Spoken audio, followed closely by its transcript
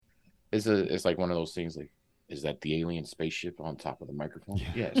It's like one of those things like, is that the alien spaceship on top of the microphone?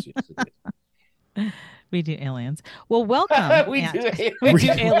 Yeah. Yes, yes, it We do aliens. Well, welcome. is. We And do we We do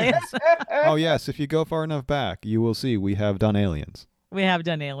do. aliens. aliens. Oh yes, if you go far enough back, you will see we have done aliens. We have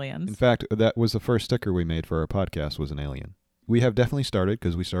done In aliens. fact, that was the first sticker we made for our podcast was an alien. We have definitely started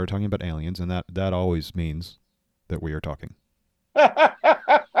because we started talking about aliens, and that always means that we are talking.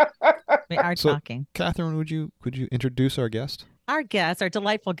 We are So, talking. Catherine, could you introduce our guest? Our guest, our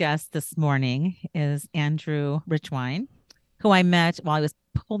delightful guest this morning is Andrew Richwine, who I met while I was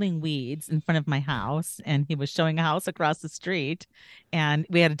pulling weeds in front of my house, and he was showing a house across the street, and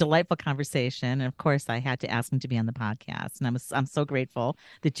we had a delightful conversation. And of course, I had to ask him to be on the podcast, and I'm so grateful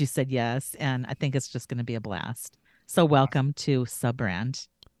that you said yes, and I think it's just going to be a blast. So welcome to Subbrand.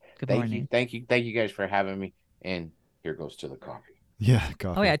 Good Thank you, morning. thank you, thank you guys for having me. And here goes to the coffee. Yeah, Oh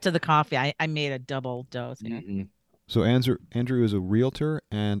coffee. yeah, to the coffee. I made a double dose here. Mhm. So Andrew is a realtor,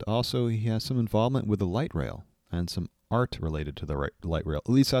 and also he has some involvement with the light rail and some art related to the light rail.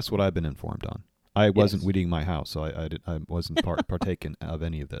 At least that's what I've been informed on. I wasn't Yes. weeding my house, so I wasn't partaken of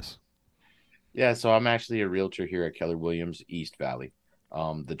any of this. Yeah, so I'm actually a realtor here at Keller Williams East Valley.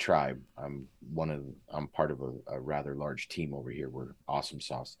 The tribe. I'm part of a rather large team over here. We're awesome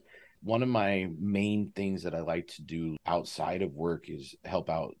sauce. One of my main things that I like to do outside of work is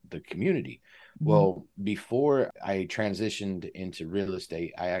help out the community. Mhm. Well, before I transitioned into real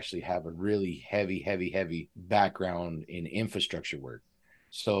estate, I actually have a really heavy background in infrastructure work.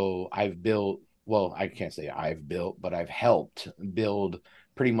 So I've built, well, I can't say I've built, but I've helped build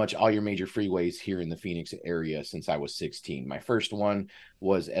pretty much all your major freeways here in the Phoenix area since I was 16. My first one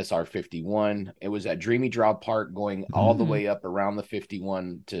was SR 51. It was at Dreamy Draw Park going all the Mhm. way up around the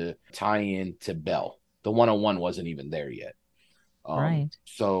 51 to tie in to Bell. The 101 wasn't even there yet. Right.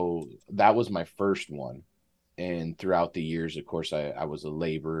 So that was my first one. And throughout the years, of course, I was a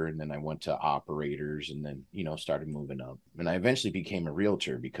laborer, and then I went to operators, and then, started moving up. And I eventually became a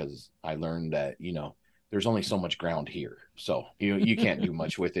realtor because I learned that, there's only so much ground here. So you can't do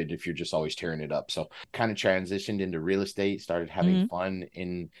much with it if you're just always tearing it up. So kind of transitioned into real estate, started having Mhm. fun,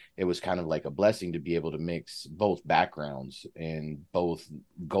 and it was kind of like a blessing to be able to mix both backgrounds and both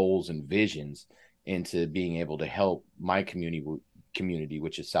goals and visions into being able to help my community,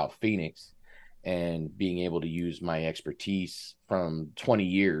 which is South Phoenix, and being able to use my expertise from 20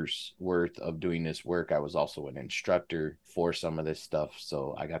 years worth of doing this work. I was also an instructor for some of this stuff.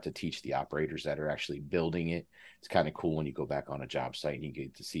 So I got to teach the operators that are actually building it. It's kind of cool when you go back on a job site and you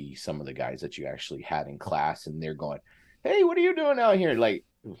get to see some of the guys that you actually had in class, and they're going, "Hey, what are you doing out here?" Like,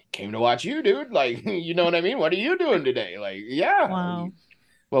 "Came to watch you, dude." Like, you know what I mean? "What are you doing today?" Like, "Yeah, Wow.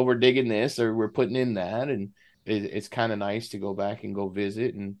 well, we're digging this or we're putting in that." And it's kind of nice to go back and go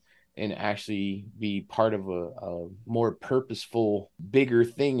visit and actually be part of a more purposeful, bigger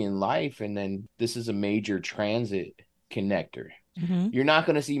thing in life. And then this is a major transit connector. Mhm. You're not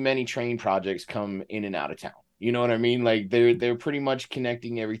going to see many train projects come in and out of town. You know what I mean? Like they're pretty much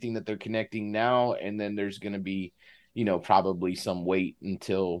connecting everything that they're connecting now, and then there's going to be, probably some wait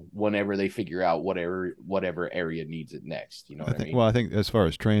until whenever they figure out whatever area needs it next. You know I what I think. mean? Well, I think as far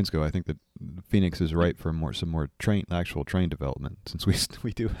as trains go, I think that Phoenix is ripe for some more actual train development. Since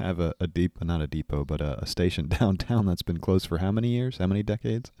we do have not a depot, but a station downtown that's been closed for how many years? How many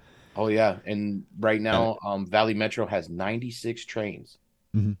decades? Oh yeah, and right And now, Valley Metro has 96 trains,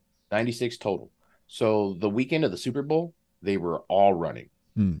 mhm. 96 total. So the weekend of the Super Bowl, they were all running.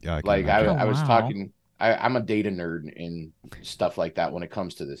 Yeah, I can Like I, imagine. Oh I was wow. talking, I'm a data nerd and stuff like that when it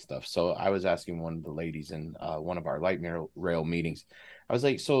comes to this stuff. So I was asking one of the ladies in one of our rail meetings. I was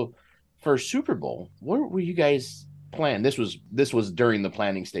like, "So for Super Bowl, what were you guys plan?" This was during the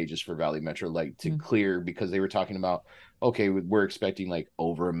planning stages for Valley Metro, like to Mhm. clear, because they were talking about, okay, we're expecting like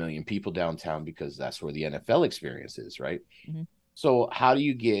over 1 million people downtown because that's where the NFL experience is, right? Mhm. So how do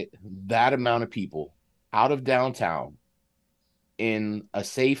you get that amount of people out of downtown in a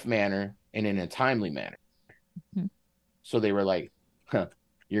safe manner and in a timely manner? Mhm. So they were like, "Huh,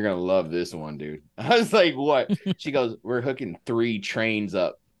 you're gonna love this one, dude." I was like, "What?" She goes, "We're hooking 3 trains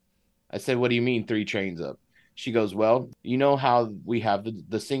up." I said, "What do you mean 3 trains up?" She goes, "Well, you know how we have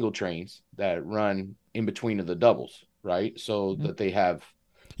the single trains that run in between of the doubles, right? So Mhm. that they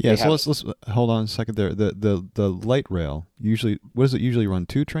Yeah, so have let's hold on a second there. The light rail usually, what does it usually run?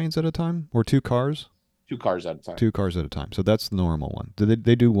 Two trains at a time or two cars? 2 cars at a time. Two cars at a time. So that's the normal one. Do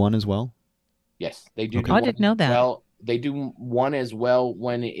they do one as well? Yes, they do Okay. do Oh, I one didn't as know that. well. They do one as well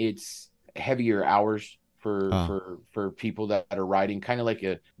when it's heavier hours for Ah, people that are riding, kind of like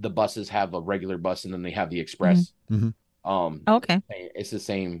the buses have a regular bus and then they have the Mhm. express. mm-hmm. Um, Okay. it's the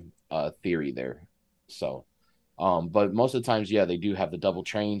same theory there. So, But most of the times, yeah, they do have the double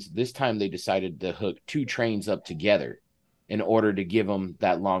trains. This time they decided to hook two trains up together in order to give them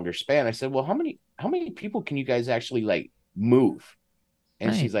that longer span. I said, well, how many people can you guys actually like move?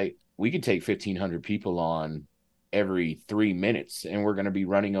 And Right. she's like, we could take 1,500 people on every 3 minutes, and we're going to be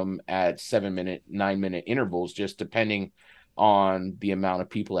running them at 7 minute, 9 minute intervals, just depending on the amount of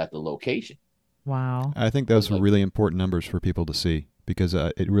people at the location. Wow. I think I those was are like, really important numbers for people to see because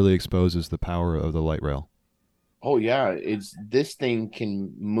it really exposes the power of the light rail. oh yeah, it's this thing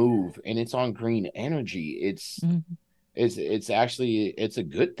can move, and it's on green energy. Mhm. It's actually it's a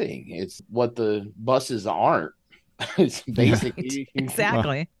good thing. It's what the buses aren't. It's Yeah. Right. basically Well,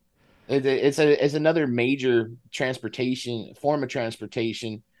 Exactly. it's another major transportation form of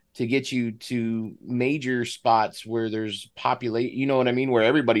transportation to get you to major spots where there's populate. You know what I mean? Where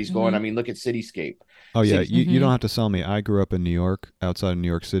everybody's going. I Hmm. mean, look at Cityscape. oh yeah, City. you don't Hmm. have to sell me. I grew up in New York, outside of New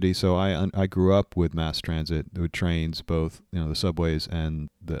York City, so I grew up with mass transit, with trains, both the subways and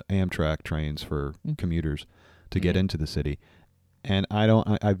the Amtrak trains for commuters to get Mhm. into the city. And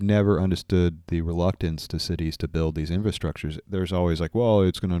I've never understood the reluctance to cities to build these infrastructures. There's always like, well,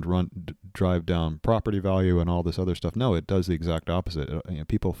 it's going to drive down property value and all this other stuff. No, it does the exact opposite.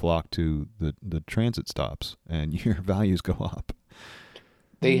 People flock to the transit stops, and your values go up.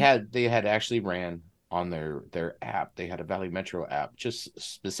 They had actually ran on their app. They had a Valley Metro app just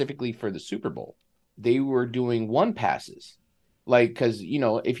specifically for the Super Bowl. They were doing one passes. Like, because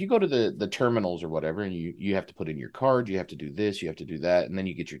if you go to the terminals or whatever, and you have to put in your card, you have to do this, you have to do that, and then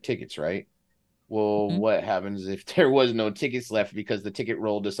you get your tickets, right? Well, Hmm. what happens if there was no tickets left because the ticket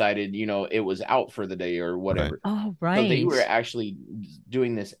roll decided, it was out for the day or Right. whatever? Oh, So they right. were actually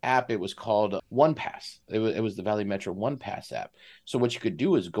doing this app. It was called One Pass. It was the Valley Metro One Pass app. So what you could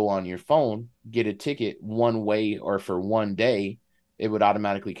do is go on your phone, get a ticket one way or for one day. It would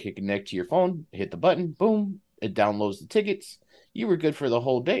automatically connect to your phone, hit the button, boom, it downloads the tickets. You were good for the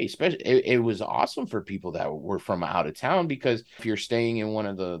whole day. Especially, it was awesome for people that were from out of town, because if you're staying in one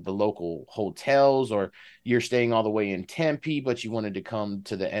of the local hotels, or you're staying all the way in Tempe, but you wanted to come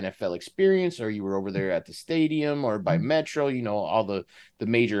to the NFL experience, or you were over there at the stadium or by Mhm. Metro, all the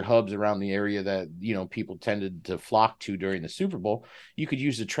major hubs around the area that, people tended to flock to during the Super Bowl, you could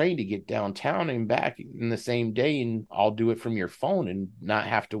use the train to get downtown and back in the same day, and all do it from your phone and not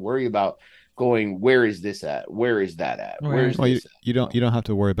have to worry about going, where is this at? Where is that at? Where's Right. Well, you this at? you don't you don't have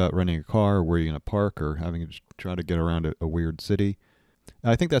to worry about renting a car or where you're going to park or having to try to get around a weird city.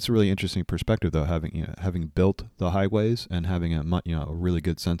 I think that's a really interesting perspective, though, having built the highways and having a really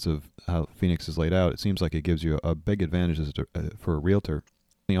good sense of how Phoenix is laid out. It seems like it gives you a big advantage for a realtor.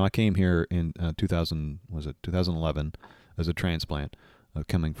 I came here in 2000, was it 2011, as a transplant,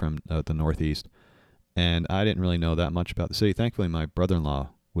 coming from the Northeast, and I didn't really know that much about the city. Thankfully, my brother-in-law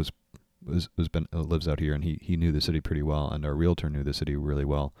was been lives out here, and he knew the city pretty well, and our realtor knew the city really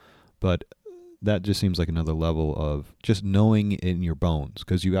well. But that just seems like another level of just knowing in your bones,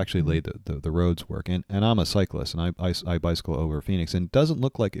 because you actually Mhm. laid the roads work. And I'm a cyclist, and I bicycle over Phoenix, and it doesn't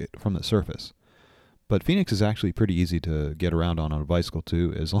look like it from the surface. But Phoenix is actually pretty easy to get around on a bicycle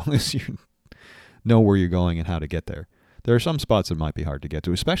too, as long as you know where you're going and how to get there. There are some spots that might be hard to get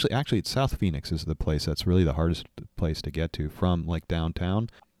to, especially actually South Phoenix is the place that's really the hardest place to get to from like downtown.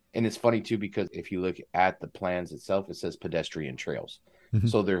 And it's funny too, because if you look at the plans itself, it says pedestrian trails. Mhm.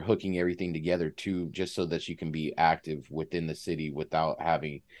 So they're hooking everything together too, just so that you can be active within the city without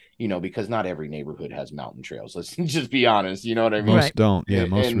having, because not every neighborhood has mountain trails. Let's just be honest. You know what I mean? Right. Most don't. Yeah,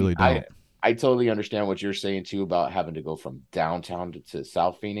 most And really I don't. I totally understand what you're saying too about having to go from downtown to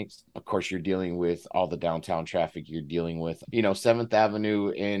South Phoenix. Of course, you're dealing with all the downtown traffic. You're dealing with, 7th Avenue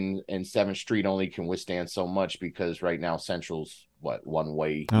and 7th Street only can withstand so much, because right now Central's what, one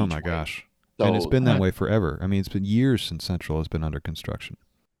way Oh each my way. gosh. And it's So been that Right. way forever. I mean, it's been years since Central has been under construction.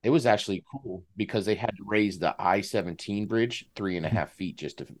 it was actually cool because they had to raise the I-17 bridge three and a Mhm. half feet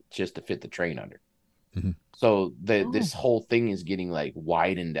just to fit the train under. Mhm. So Oh. this whole thing is getting like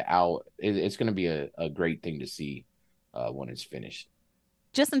widened out. It's going to be a great thing to see when it's finished.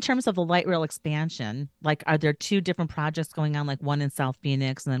 Just in terms of the light rail expansion, like, are there two different projects going on, like one in South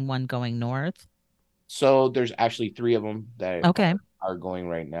Phoenix and then one going north? So there's actually three of them that Okay. are going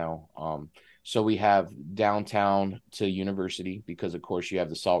right now. So we have downtown to University, because of course you have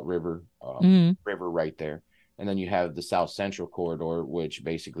the Salt River Mm. river right there, and then you have the South Central corridor, which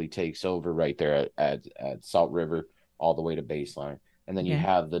basically takes over right there at Salt River all the way to Baseline, and then you Okay.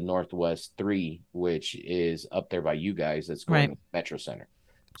 have the Northwest 3, which is up there by you guys. That's Right. going Metro Center.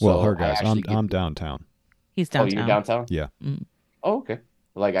 Well, So her I guys, actually get I'm to. downtown. He's Oh, you're downtown. downtown? Yeah. Mm. Oh, okay.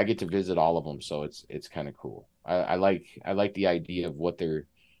 Like I get to visit all of them, so it's kind of cool. I like the idea of what they're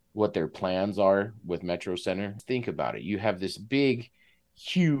what their plans are with Metro Center. Think about it. You have this big,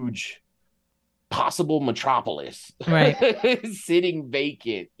 huge possible metropolis Right. sitting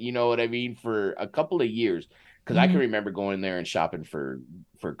vacant, you know what I mean, for a couple of years. Because I can Hmm. remember going there and shopping for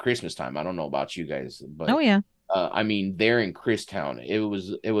Christmas time. I don't know about you guys, Oh but yeah. I mean, there in Christown, it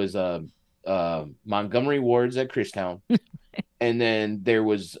was Montgomery Wards at Christown, and then there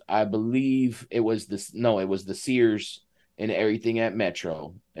was, I believe it was this, no, it was the Sears and everything at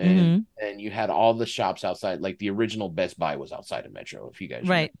Metro, and Hmm. you had all the shops outside, like the original Best Buy was outside of Metro, if you guys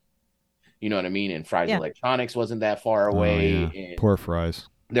remember. Right. You know what I mean? And Fry's Yeah. Electronics wasn't that far Oh yeah, away, and poor fries.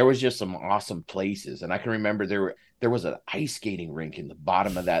 there was just some awesome places. And I can remember there was an ice skating rink in the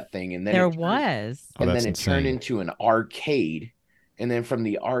bottom of that thing, and then There it turned was. Oh, that's turned insane. into an arcade. And then from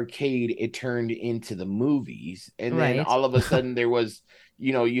the arcade, it turned into the movies. And then Right. all of a sudden, there was,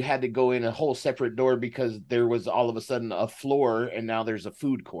 you had to go in a whole separate door because there was all of a sudden a floor, and now there's a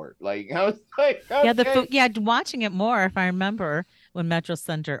food court. Like, I was like, Yeah, the okay. food. Yeah, watching it more. If I remember when Metro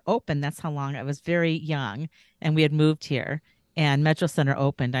Center opened, that's how long I was very young, and we had moved here, and Metro Center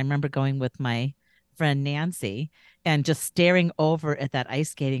opened. I remember going with my friend Nancy and just staring over at that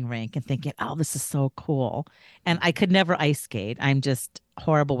ice skating rink and thinking, "Oh, this is so cool." And I could never ice skate. I'm just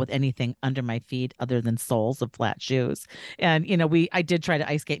horrible with anything under my feet other than soles of flat shoes. And I did try to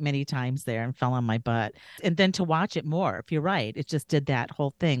ice skate many times there and fell on my butt. And then to watch it more, if you're right, it just did that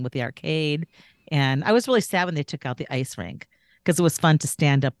whole thing with the arcade, and I was really sad when they took out the ice rink because it was fun to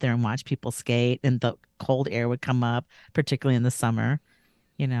stand up there and watch people skate, and the cold air would come up, particularly in the summer,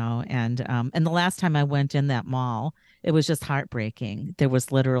 and the last time I went in that mall, it was just heartbreaking. There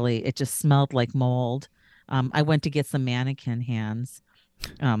was literally, it just smelled like mold. I went to get some mannequin hands.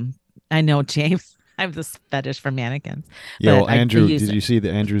 Um, I know, James, I have this fetish for mannequins, Yeah, but well, I Andrew, use did you see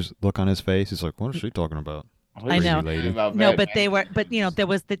the Andrew's look on his face? He's like, "What is she talking about, I What know. crazy lady?" about No, that, but they man? were, but there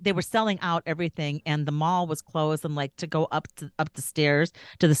was, they were selling out everything, and the mall was closed, and like to go up the stairs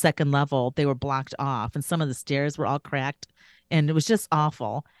to the second level, they were blocked off, and some of the stairs were all cracked, and it was just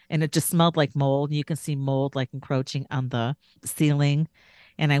awful, and it just smelled like mold, and you can see mold like encroaching on the ceiling.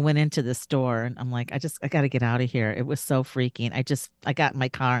 And I went into the store, and I'm like, I got to get out of here. It was so freaking. I got in my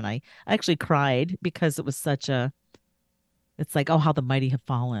car, and I actually cried because it was such a, it's like, oh, how the mighty have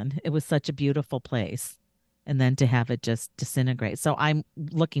fallen. It was such a beautiful place. And then to have it just disintegrate. So I'm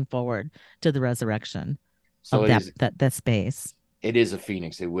looking forward to the resurrection So of that space. it is a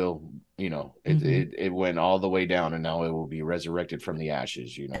phoenix. It will, Hmm. it went all the way down, and now it will be resurrected from the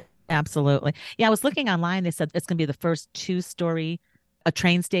ashes. Absolutely. Yeah, I was looking online. They said it's going to be the first two-story, a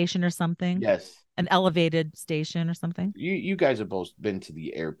train station or something, Yes. an elevated station or something. You guys have both been to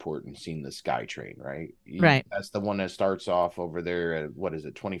the airport and seen the SkyTrain, right? Right. That's the one that starts off over there at, what is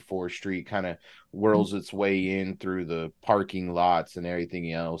it, 24th Street, kind of whirls its way in through the parking lots and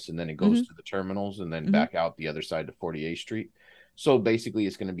everything else, and then it goes Hmm. to the terminals and then Hmm. back out the other side to 48th Street. So basically,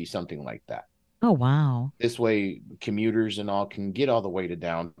 it's going to be something like that. Oh, wow. This way, commuters and all can get all the way to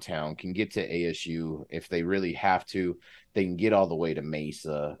downtown, can get to ASU if they really have to. They can get all the way to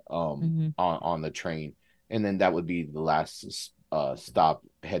Mesa Hmm. on the train, and then that would be the last stop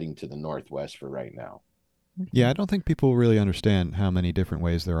heading to the northwest for right now. Yeah, Okay. I don't think people really understand how many different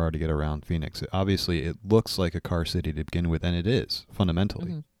ways there are to get around Phoenix. Obviously, it looks like a car city to begin with, and it is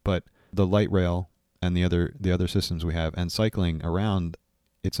fundamentally. Hmm. But the light rail and the other systems we have, and cycling around,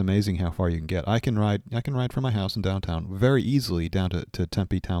 it's amazing how far you can get. I can ride from my house in downtown very easily down to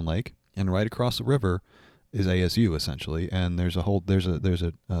Tempe Town Lake, and right across the river is ASU essentially, and there's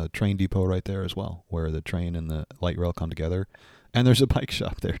a train depot right there as well, where the train and the light rail come together, and there's a bike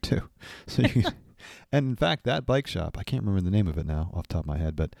shop there too. So you can, and in fact, that bike shop, I can't remember the name of it now off the top of my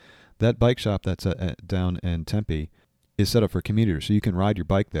head, but that bike shop that's down in Tempe is set up for commuters. So you can ride your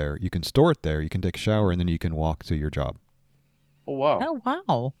bike there, you can store it there, you can take a shower, and then you can walk to your job. Oh wow, Oh,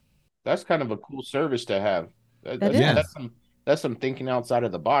 wow. that's kind of a cool service to have. That That's Yeah, is. some thinking outside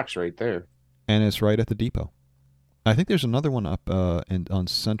of the box right there. and it's right at the depot. I think there's another one up on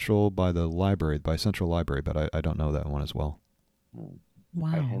Central by the library, by Central Library, but I don't know that one as well. Hmm.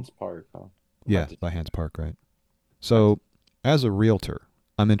 By Wow. Hens Park, huh? I'm Yeah, about to by Hans Park, right? So, as a realtor,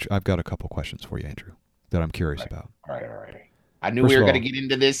 I've got a couple questions for you, Andrew, that I'm curious right, about. all right, all right. I knew we First were of going to all, get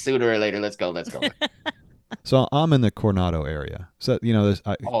into this sooner or later. Let's go, let's go. so I'm in the Coronado area. So, this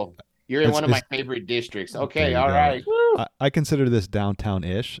Oh, you're in one of my it's favorite districts. there Okay, you all go. right. Woo. I consider this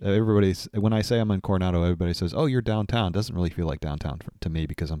downtown-ish. When I say I'm in Coronado, everybody says, "Oh, you're downtown." It doesn't really feel like downtown to me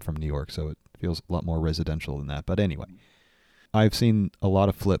because I'm from New York, so it feels a lot more residential than that. But anyway, I've seen a lot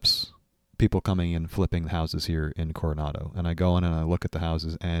of flips, people coming in flipping houses here in Coronado, and I go in and I look at the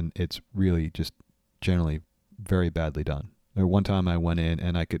houses, and it's really just generally very badly done. Or one time I went in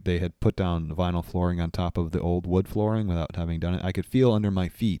and they had put down vinyl flooring on top of the old wood flooring without having done it. I could feel under my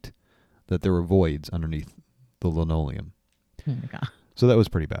feet that there were voids underneath the linoleum. Oh my God. So that was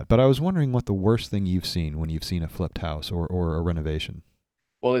pretty bad. But I was wondering what the worst thing you've seen when you've seen a flipped house or a renovation.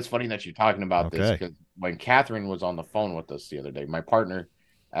 Well, it's funny that you're talking about this, Okay. because when Catherine was on the phone with us the other day, my partner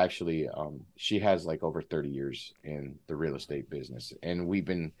actually, she has like over 30 years in the real estate business, and we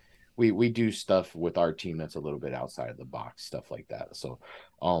do stuff with our team that's a little bit outside of the box, stuff like that. So,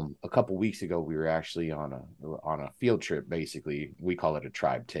 a couple weeks ago, we were actually on a field trip. Basically, we call it a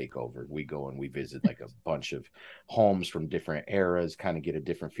tribe takeover. We go and we visit like a bunch of homes from different eras, kind of get a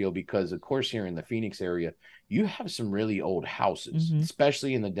different feel, because of course here in the Phoenix area, you have some really old houses, Mhm.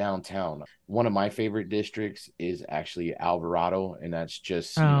 especially in the downtown. One of my favorite districts is actually Alvarado, and that's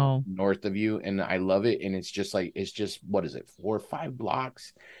just Oh. north of you, and I love it. And it's just what is it, 4 or 5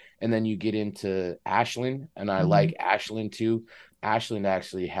 blocks, and then you get into Ashland, and I like Ashland too. Ashland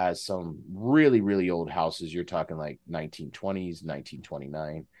actually has some really, really old houses. You're talking like 1920s,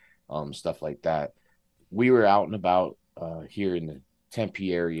 1929, stuff like that. We were out and about here in the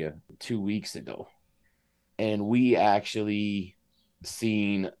Tempe area 2 weeks ago, and we actually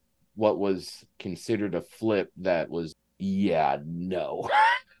seen what was considered a flip that was, yeah, no.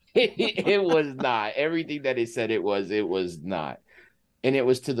 It was not everything that it said it was not. And it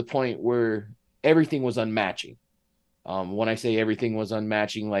was to the point where everything was unmatching. When I say everything was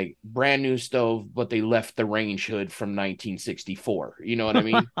unmatching, like brand new stove, but they left the range hood from 1964. You know what I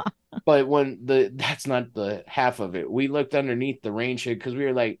mean? But that's not the half of it. We looked underneath the range hood because we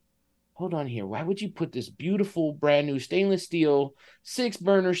were like, hold on here. Why would you put this beautiful brand new stainless steel 6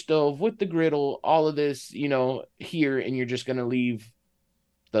 burner stove with the griddle, all of this, here, and you're just gonna leave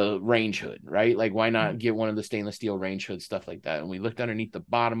the range hood, right? Like, why not get one of the stainless steel range hood, stuff like that? And we looked underneath the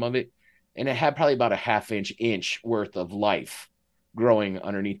bottom of it, and it had probably about a half inch worth of life growing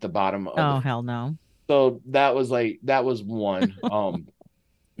underneath the bottom of Oh, the. hell no. So that was one.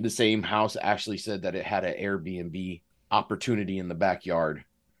 The same house actually said that it had an Airbnb opportunity in the backyard.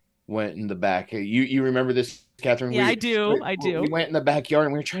 Went in the back. Hey, you remember this, Catherine? Yeah, I do. I We do. went in the backyard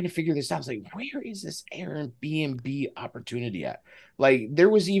and we were trying to figure this out. I was like, where is this Airbnb opportunity at? Like, there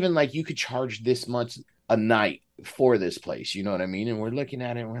was even like you could charge this much a night for this place. You know what I mean? And we're looking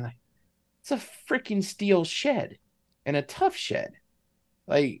at it and we're like, it's a freaking steel shed and a tough shed.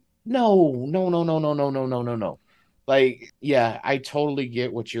 Like, no, no, no, no, no, no, no, no, no, no. Like, yeah, I totally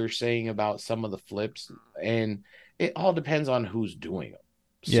get what you're saying about some of the flips, and it all depends on who's doing them.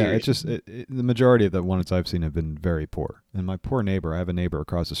 Yeah, it's Seriously. just the majority of the ones I've seen have been very poor. And my poor neighbor, I have a neighbor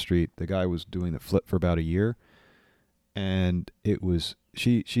across the street. The guy was doing the flip for about a year, and it was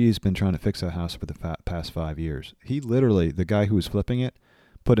she's been trying to fix that house for the past 5 years. He literally, the guy who was flipping it,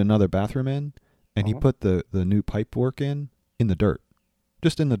 put another bathroom in, and he Uh-huh. put the new pipe work in the dirt,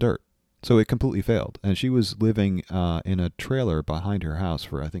 just in the dirt. So it completely failed, and she was living in a trailer behind her house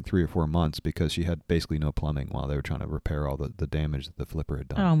for I think 3 or 4 months because she had basically no plumbing while they were trying to repair all the damage that the flipper had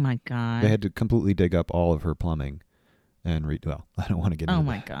done. Oh my They God. had to completely dig up all of her plumbing and well, I don't want to get Oh into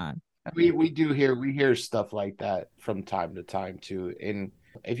my that. God. We hear stuff like that from time to time too. And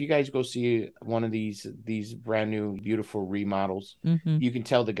if you guys go see one of these brand new beautiful remodels, Hmm. you can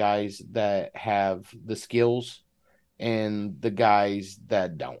tell the guys that have the skills and the guys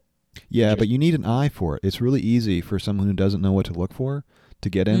that don't. Yeah, but Just you need an eye for it. It's really easy for someone who doesn't know what to look for to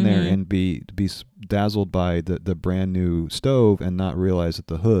get in there Hmm. and be dazzled by the brand new stove and not realize that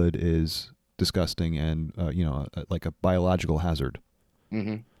the hood is disgusting and like a biological hazard.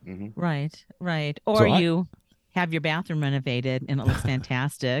 hmm. Right. Right. Or So you have your bathroom renovated and it looks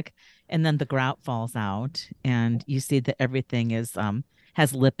fantastic, and then the grout falls out, and you see that everything is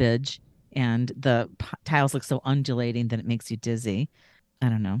has lippage, and the tiles look so undulating that it makes you dizzy. I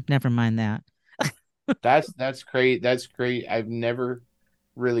don't know. Never mind that. That's great. That's great. I've never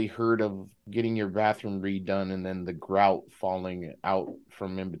really heard of getting your bathroom redone and then the grout falling out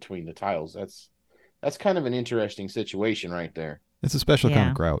from in between the tiles. That's kind of an interesting situation right there. it's a special kind of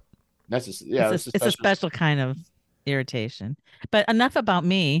Yeah. grout. Yeah, that's a It's a special. special kind of irritation. But enough about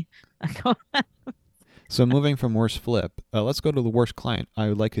me. So moving from worst flip, let's go to the worst client. I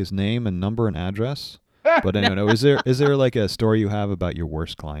would like his name and number and address. But No. anyway, no, is there like a story you have about your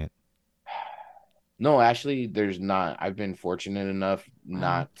worst client? No, actually, there's not. I've been fortunate enough Wow.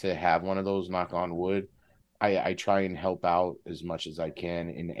 not to have one of those, knock on wood. I try and help out as much as I can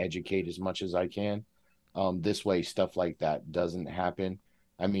and educate as much as I can. This way, stuff like that doesn't happen.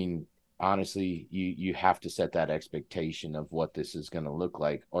 I mean, honestly, you have to set that expectation of what this is going to look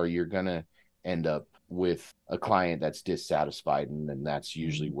like, or you're going to end up with a client that's dissatisfied, and then that's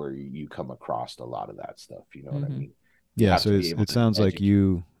usually Hmm. where you come across a lot of that stuff. You know what I Hmm. mean? You Yeah, have so to be able it to sounds like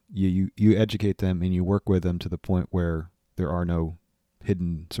educate. you educate them and you work with them to the point where there are no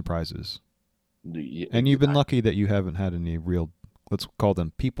hidden surprises. And you've been Exactly. lucky that you haven't had any real, let's call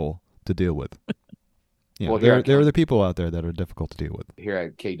them people, to deal with. Yeah, Well, here there at are the people out there that are difficult to deal with.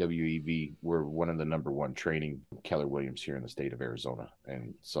 KWEV, we're one of the number one training Keller Williams here in the state of Arizona,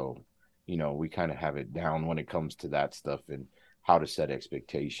 and so we kind of have it down when it comes to that stuff and how to set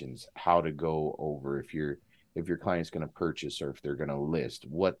expectations, how to go over if your client's going to purchase or if they're going to list,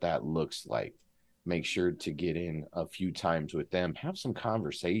 what that looks like. Make sure to get in a few times with them, have some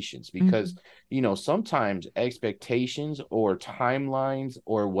conversations because sometimes expectations or timelines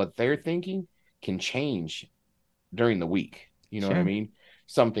or what they're thinking can change during the week. You know what I Sure. mean?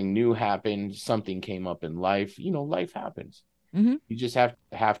 Something new happened, something came up in life. Life happens. Mm-hmm. You just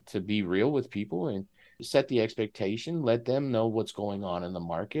have to be real with people and set the expectation, let them know what's going on in the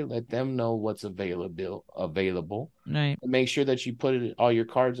market, let them know what's available, Right. and make sure that you put all your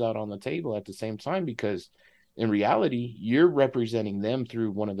cards out on the table at the same time, because in reality, you're representing them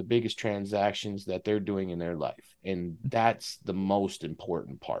through one of the biggest transactions that they're doing in their life. And that's the most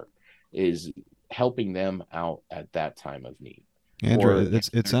important part, is helping them out at that time of need. Andrew, Or if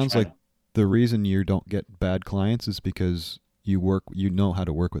it they're sounds trying like the reason you don't get bad clients is because you know how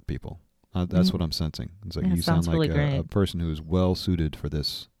to work with people. That's what I'm sensing. It's like Yeah, you sound sounds like really a great. person who is well suited for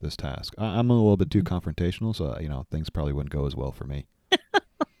this task. I'm a little bit too confrontational, so things probably wouldn't go as well for me.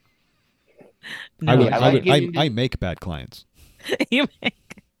 No, I like getting I into make bad clients. you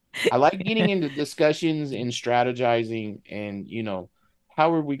make. I like getting into discussions and strategizing and,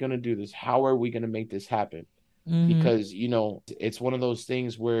 how are we going to do this? How are we going to make this happen? Mm-hmm. Because, it's one of those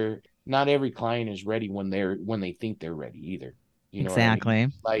things where not every client is ready when they think they're ready either. You know what I mean? Exactly.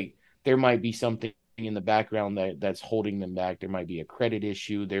 Like there might be something in the background that's holding them back. There might be a credit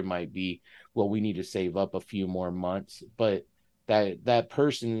issue. There might be, well, we need to save up a few more months, but that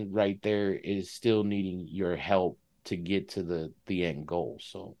person right there is still needing your help to get to the end goal.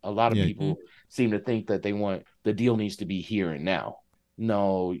 So a lot of Yeah, people seem to think that the deal needs to be here and now.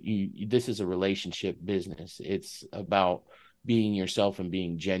 No, this is a relationship business. It's about being yourself and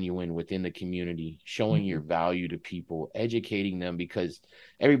being genuine within the community, showing your value to people, educating them, because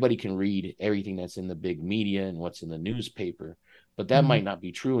everybody can read everything that's in the big media and what's in the newspaper, but that might not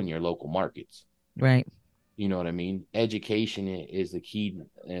be true in your local markets. Right. You know what I mean? Education is the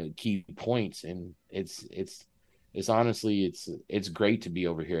key points, and it's honestly it's great to be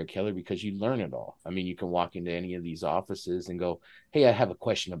over here at Keller because you learn it all. I mean, you can walk into any of these offices and go, "Hey, I have a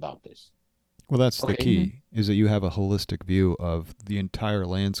question about this." well, that's the Okay. key, is that you have a holistic view of the entire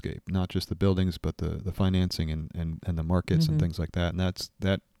landscape, not just the buildings, but the financing and the markets and things like that. And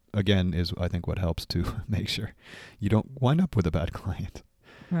that again is, I think, what helps to make sure you don't wind up with a bad client.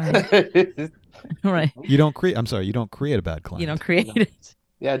 Right. Right. You don't create a bad client. You don't create it.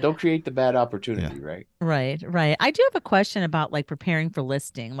 Yeah, don't create the bad opportunity, Yeah. right? Right, right. I do have a question about like preparing for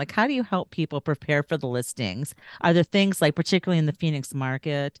listing. Like, how do you help people prepare for the listings? Are there things like, particularly in the Phoenix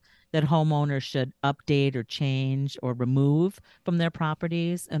market, that homeowners should update or change or remove from their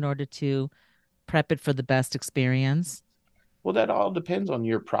properties in order to prep it for the best experience? Well, that all depends on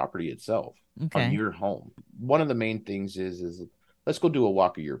your property itself, on Okay. your home. One of the main things is let's go do a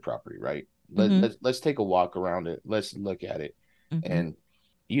walk of your property, right? Mm-hmm. Let's take a walk around it. Let's look at it. Mm-hmm. And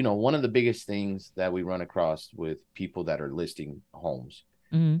one of the biggest things that we run across with people that are listing homes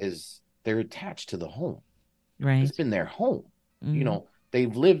Mm-hmm. is they're attached to the home. Right. It's been their home. Mm-hmm.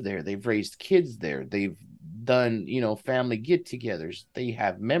 They've lived there, they've raised kids there, they've done, family get-togethers. They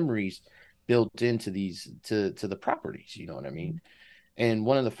have memories built into these to the properties, you know what I mean? And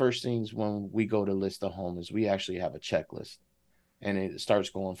one of the first things when we go to list a home is we actually have a checklist, and it starts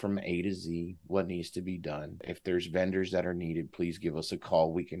going from A to Z, what needs to be done. If there's vendors that are needed, please give us a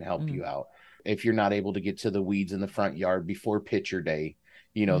call. We can help you out. If you're not able to get to the weeds in the front yard before picture day,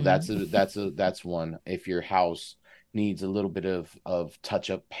 that's one. If your house needs a little bit of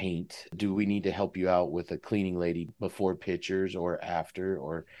touch-up paint, do we need to help you out with a cleaning lady before pictures or after?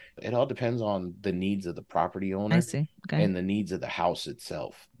 Or it all depends on the needs of the property owner. I see. Okay. And the needs of the house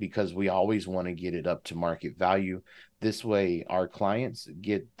itself, because we always want to get it up to market value. This way our clients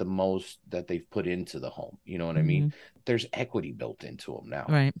get the most that they've put into the home. You know what I mean? There's equity built into them now.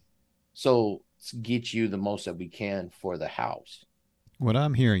 Right. So let's get you the most that we can for the house. What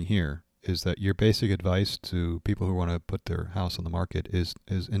I'm hearing here is that your basic advice to people who want to put their house on the market is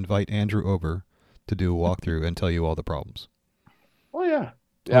invite Andrew over to do a walkthrough and tell you all the problems. Oh yeah.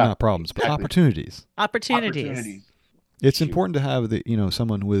 Well, not problems, exactly. but opportunities. Opportunities. It's important to have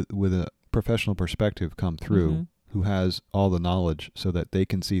someone with a professional perspective come through who has all the knowledge so that they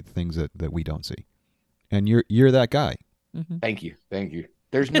can see things that we don't see. and you're that guy. Mm-hmm. Thank you. Thank you.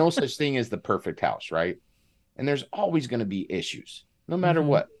 There's no such thing as the perfect house, right? And there's always going to be issues, no matter Mm-hmm.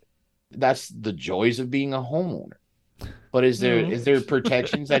 what. That's the joys of being a homeowner. But is there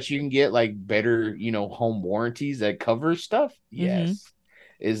protections that you can get, like better, home warranties that cover stuff? Yes.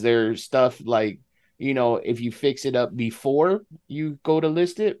 Is there stuff like, if you fix it up before you go to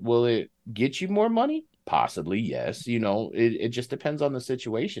list it, will it get you more money? Possibly, yes. It just depends on the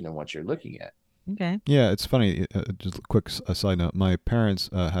situation and what you're looking at. Okay. Yeah, it's funny. Just a quick side note. My parents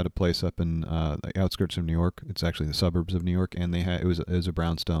had a place up in the outskirts of New York. It's actually the suburbs of New York, and it was a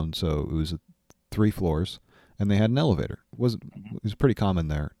brownstone, so it was 3 floors, and they had an elevator. It was pretty common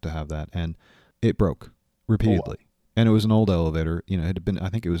there to have that, and it broke repeatedly. Oh, wow. And it was an old elevator. It had been, I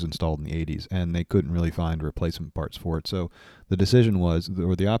think it was installed in the 80s, and they couldn't really find replacement parts for it. So the decision was,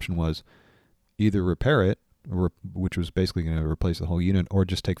 or the option was, either repair it, which was basically going to replace the whole unit, or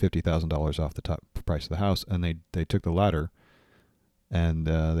just take $50,000 off the top price of the house. And they took the latter, and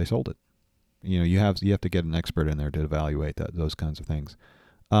they sold it. You have to get an expert in there to evaluate those kinds of things.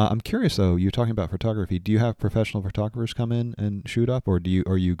 I'm curious though. You're talking about photography. Do you have professional photographers come in and shoot up, or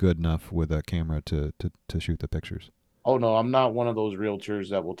are you good enough with a camera to shoot the pictures? Oh no, I'm not one of those realtors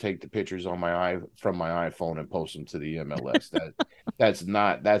that will take the pictures on from my iPhone and post them to the MLS. That's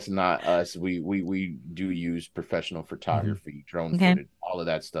not us. We do use professional photography, drone footage, all of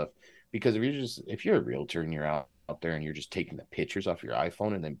that stuff. Because if you're a realtor and you're out there and you're just taking the pictures off your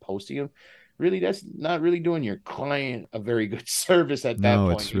iPhone and then posting them, really that's not really doing your client a very good service at that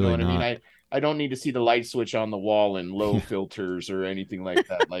point. It's really What not. I mean? I don't need to see the light switch on the wall and low filters or anything like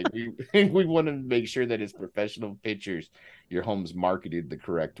that. Like we want to make sure that it's professional pictures. Your home's marketed the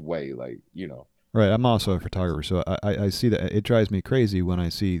correct way. Right. I'm also a photographer, so I see that. It drives me crazy when I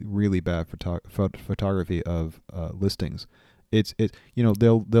see really bad photography of listings.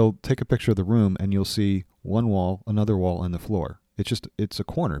 They'll take a picture of the room and you'll see one wall, another wall, and the floor. It's a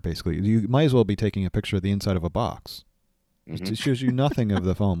corner basically. You might as well be taking a picture of the inside of a box. It shows you nothing of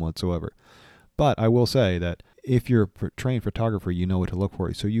the foam whatsoever. But I will say that if you're a trained photographer, you know what to look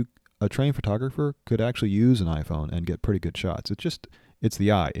for. So a trained photographer could actually use an iPhone and get pretty good shots. It's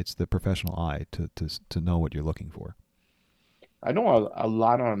the eye. It's the professional eye to know what you're looking for. I know a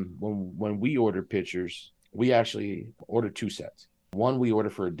lot on when we order pictures, we actually order 2 sets. One we order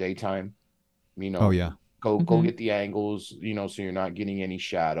for a daytime, Oh yeah. Go get the angles, so you're not getting any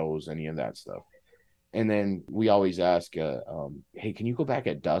shadows, any of that stuff. And then we always ask, hey, can you go back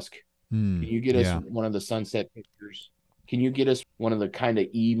at dusk? Can you get us one of the sunset pictures? Can you get us one of the kind of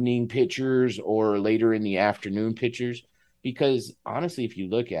evening pictures or later in the afternoon pictures? Because honestly, if you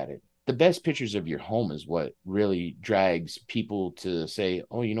look at it, the best pictures of your home is what really drags people to say,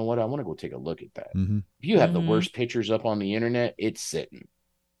 oh, you know what? I want to go take a look at that. Mm-hmm. If you have the worst pictures up on the internet, it's sitting.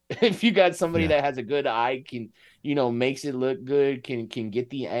 If you got somebody that has a good eye, can makes it look good, can get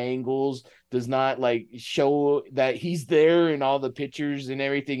the angles, does not like show that he's there in all the pictures and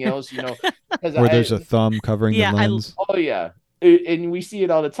everything else, Or there's a thumb covering the lens. And we see it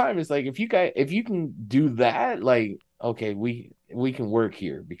all the time. It's like if you can do that, like, okay, we can work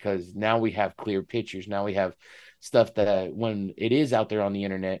here because now we have clear pictures. Now we have stuff that when it is out there on the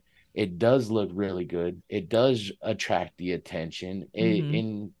internet, it does look really good. It does attract the attention.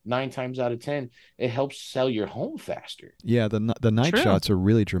 In 9 times out of 10, it helps sell your home faster. Yeah, the night shots are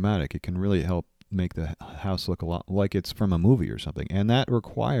really dramatic. It can really help make the house look a lot like it's from a movie or something. And that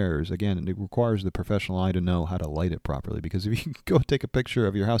requires the professional eye to know how to light it properly. Because if you go take a picture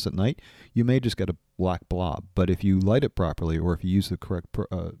of your house at night, you may just get a black blob. But if you light it properly, or if you use the correct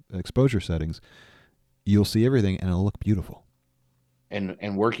exposure settings, you'll see everything and it'll look beautiful.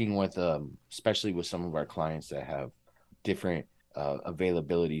 And working with especially with some of our clients that have different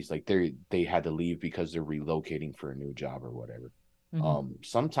availabilities, like they had to leave because they're relocating for a new job or whatever.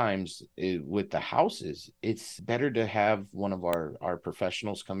 Sometimes with the houses, it's better to have one of our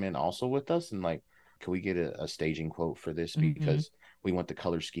professionals come in also with us and like, can we get a staging quote for this? Because we want the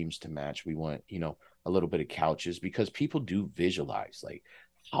color schemes to match. We want, a little bit of couches, because people do visualize like,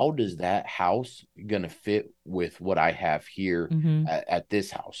 how does that house gonna fit with what I have here at this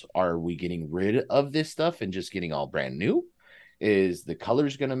house? Are we getting rid of this stuff and just getting all brand new? Is the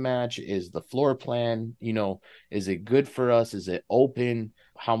colors gonna match? Is the floor plan, is it good for us? Is it open?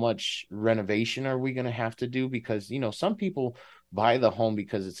 How much renovation are we gonna have to do? Because some people buy the home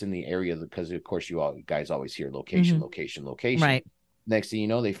because it's in the area, because of course you all guys always hear location. Right. Next thing you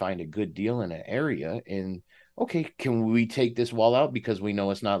know, they find a good deal in an area, and okay, can we take this wall out because we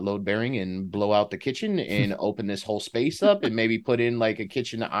know it's not load bearing and blow out the kitchen and open this whole space up and maybe put in like a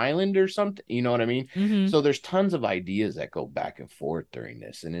kitchen island or something? You know what I mean? Mm-hmm. So there's tons of ideas that go back and forth during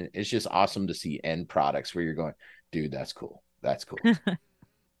this. And it's just awesome to see end products where you're going, dude, that's cool. That's cool.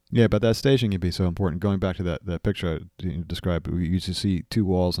 Yeah, but that staging can be so important. Going back to that picture I described, we used to see 2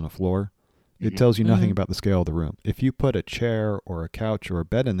 walls and a floor. It tells you nothing about the scale of the room. If you put a chair or a couch or a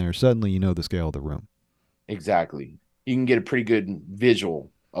bed in there, suddenly you know the scale of the room. Exactly. You can get a pretty good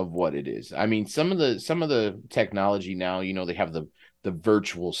visual of what it is. I mean, some of the technology now, you know, they have the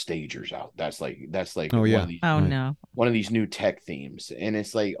virtual stagers out. That's like Oh, yeah. One of these new tech themes. And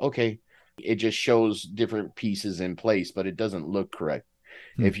it's like, okay, it just shows different pieces in place, but it doesn't look correct.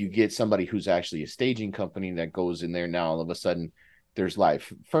 If you get somebody who's actually a staging company that goes in there now, all of a sudden there's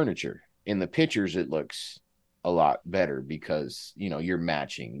live furniture. In the pictures, it looks a lot better because, you know, you're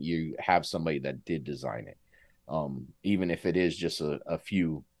matching. You have somebody that did design it. Even if it is just a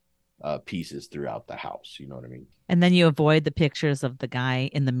few pieces throughout the house, you know what I mean? And then you avoid the pictures of the guy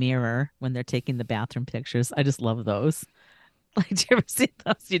in the mirror when they're taking the bathroom pictures. I just love those. Like, do you ever see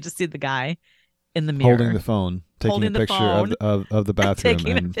those? You just see the guy in the mirror holding the phone, taking a picture of the bathroom.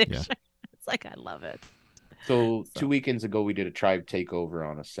 Taking and a picture. Yeah. It's like, I love it. So 2 weekends ago, we did a tribe takeover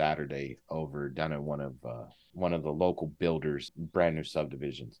on a Saturday over down at one of the local builders, brand new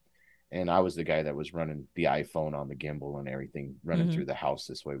subdivisions. And I was the guy that was running the iPhone on the gimbal and everything, running through the house.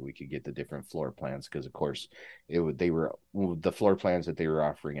 This way we could get the different floor plans. Because of course, the floor plans that they were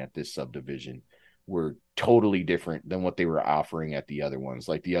offering at this subdivision were totally different than what they were offering at the other ones.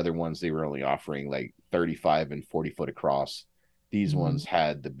 Like the other ones, they were only offering like 35 and 40 foot across. These ones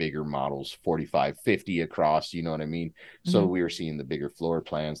had the bigger models, 45, 50 across, you know what I mean? So we were seeing the bigger floor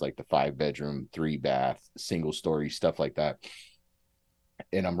plans, like the 5-bedroom, 3-bath, single story, stuff like that.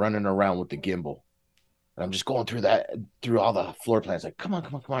 And I'm running around with the gimbal. And I'm just going through all the floor plans, like, come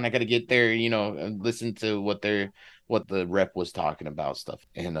on. I got to get there, you know, and listen to what the rep was talking about stuff.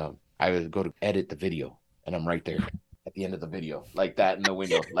 And I would go to edit the video and I'm right there at the end of the video, like that in the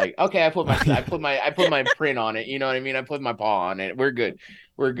window. Like, okay, I put my print on it. You know what I mean? I put my paw on it. We're good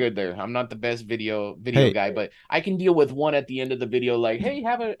there. I'm not the best video guy, but I can deal with one at the end of the video. Like, hey,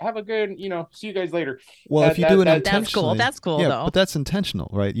 have a good, you know, see you guys later. Well, if you do it intentionally, that's cool. Yeah, though. but that's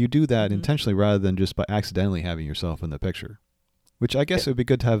intentional, right? You do that intentionally rather than just by accidentally having yourself in the picture. Which I guess it would be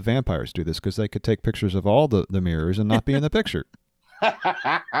good to have vampires do this because they could take pictures of all the mirrors and not be in the picture.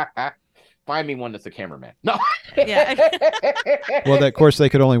 Find me one that's a cameraman. No. Yeah. Well, of course, they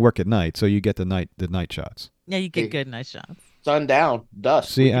could only work at night, so you get the night shots. Yeah, you get good night shots. Sundown, dusk.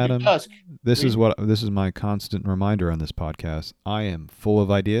 See, Adam, this is my constant reminder on this podcast. I am full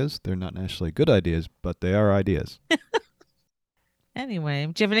of ideas. They're not necessarily good ideas, but they are ideas. Anyway,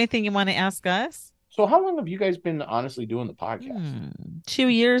 do you have anything you want to ask us? So how long have you guys been honestly doing the podcast? 2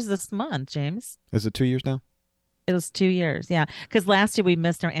 years this month, James. Is it 2 years now? It was 2 years, yeah. Because last year we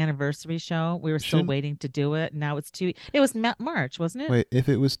missed our anniversary show. We were still waiting to do it. Now it's It was March, wasn't it? Wait, if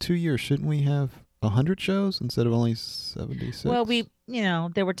it was 2 years, shouldn't we have 100 shows instead of only 76? Well,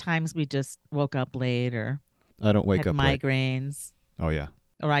 there were times we just woke up late or I don't wake had up migraines. Late. Oh yeah.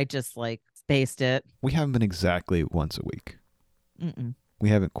 Or I just spaced it. We haven't been exactly once a week. We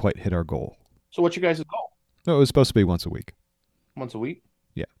haven't quite hit our goal. So what's your guys' goal? No, it was supposed to be once a week. Once a week?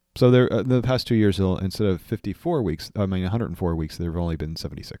 Yeah. So the past 2 years, instead of 104 weeks, there have only been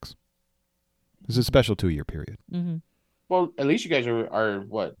 76. It's a special 2-year period. Well, at least you guys are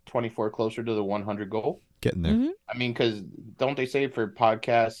what, 24 closer to the 100 goal? Getting there. I mean, because don't they say for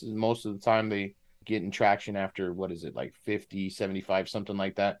podcasts, most of the time they get in traction after, what is it, like 50, 75, something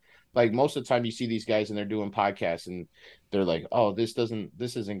like that? Like most of the time you see these guys and they're doing podcasts and they're like, oh, this isn't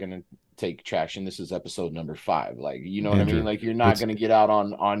going to take traction. This is episode number 5. Like, you know what I mean? Like you're not going to get out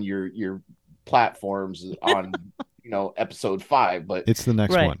on your platforms on, episode 5, but it's the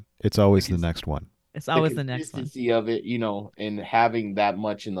next one. It's always the next one. It's always the next one. Consistency of it, and having that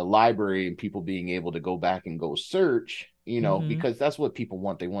much in the library and people being able to go back and go search, because that's what people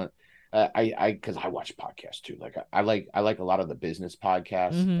want. They want, because I watch podcasts too. Like I like a lot of the business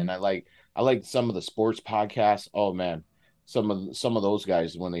podcasts, and I like some of the sports podcasts. Oh man, some of those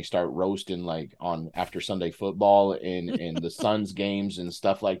guys when they start roasting like on after Sunday football and the Suns games and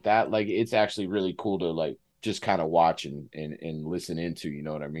stuff like that, like it's actually really cool to like just kind of watch and listen into, you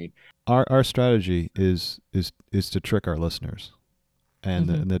know what I mean? Our strategy is to trick our listeners.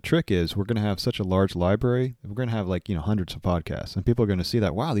 And the trick is we're going to have such a large library. We're going to have hundreds of podcasts, and people are going to see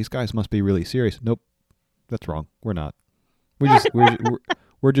that. Wow, these guys must be really serious. Nope, that's wrong. We're not.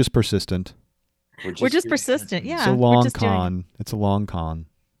 We're just persistent. We're just persistent. Yeah, it's a long con. It's a long con.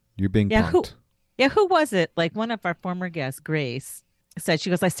 You're being punked. Yeah, who was it? Like one of our former guests, Grace, said, she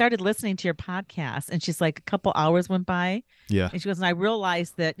goes, I started listening to your podcast, and she's like, a couple hours went by, Yeah, and she goes, and I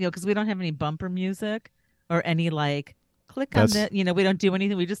realized that, because we don't have any bumper music or any like click on that's that, we don't do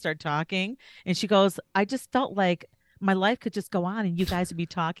anything. We just start talking. And she goes, I just felt like my life could just go on and you guys would be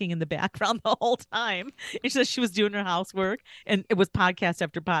talking in the background the whole time. And she said she was doing her housework and it was podcast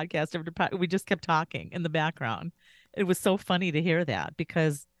after podcast after we just kept talking in the background. It was so funny to hear that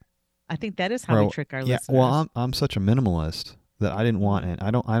because I think that is how we well, trick our yeah. Well, listeners. I'm such a minimalist that I didn't want it. I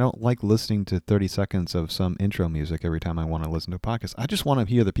don't like listening to 30 seconds of some intro music every time I want to listen to a podcast. I just want to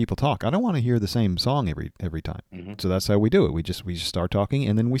hear the people talk. I don't want to hear the same song every time. Hmm. So that's how we do it. We just start talking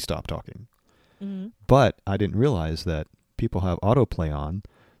and then we stop talking. Mm-hmm. But I didn't realize that people have autoplay on,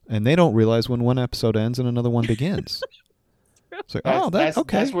 and they don't realize when one episode ends and another one begins. It's like, oh, That's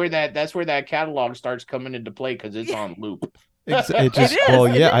okay. that's where that catalog starts coming into play because it's on loop. It just, is, well,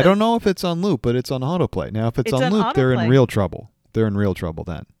 it yeah, I is. don't know if it's on loop, but it's on autoplay. Now, if it's on loop, they're in autoplay. real trouble. They're in real trouble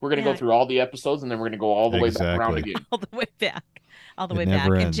then. We're gonna go Yeah. through all the episodes and then we're gonna go all the way back around Exactly. again. All the way back. All the It way back.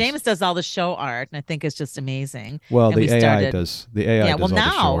 never And ends. James does all the show art, and I think it's just amazing. Well, And we the AI started- does. The AI Yeah, does well all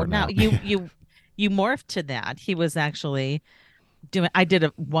the show now art now. you morphed to that. He was actually doing I did a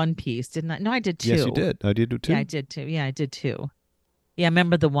one piece, didn't I? No, I did two. Yes, you did. I did too. Yeah, I did too. Yeah, I did too. Yeah,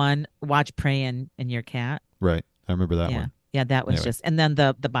 remember the one Watch Pray and Your Cat? Right. I remember that yeah. one. Yeah, that was Anyway. just and then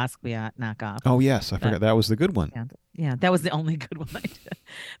the Basquiat knockoff. Oh yes, I forgot. That was the good one. Yeah, that was the only good one I did.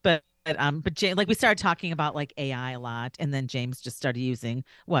 But James, like we started talking about like AI a lot, and then James just started using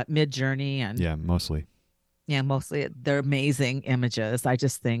Mid Journey and Yeah, mostly. yeah, mostly they're amazing images. I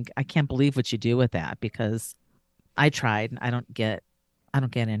just think I can't believe what you do with that because I tried and I don't get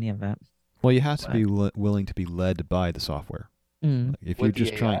any of it. Well, you have to be willing to be led by the software. Mm. If With you're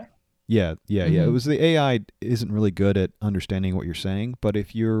the just trying, AI? yeah. It Mhm. was the AI isn't really good at understanding what you're saying, but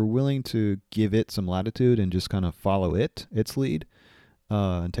if you're willing to give it some latitude and just kind of follow its lead,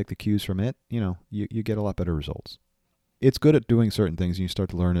 and take the cues from it, you get a lot better results. It's good at doing certain things, and you start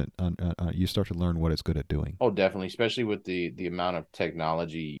to learn it. You start to learn what it's good at doing. Oh, definitely, especially with the amount of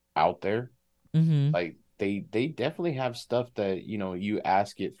technology out there. Mm-hmm. Like they definitely have stuff that you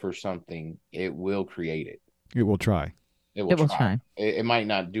ask it for something, it will create it. It will try. It will It will try. try. It might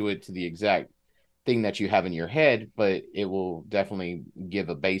not do it to the exact thing that you have in your head, but it will definitely give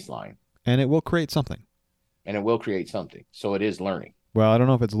a baseline, And it will create something. and it will create something. So it is learning. Well, I don't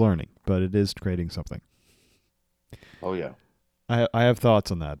know if it's learning, but it is creating something. Oh yeah. I have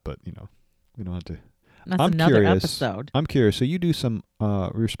thoughts on that, but we don't have to. That's I'm another curious. episode. I'm curious. So you do some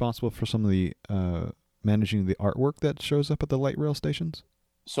responsible for some of the managing the artwork that shows up at the light rail stations?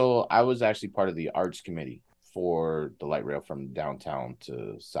 So I was actually part of the arts committee for the light rail from downtown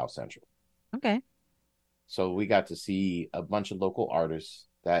to South Central. Okay. So we got to see a bunch of local artists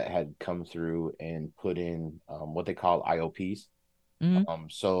that had come through and put in what they call IOPs.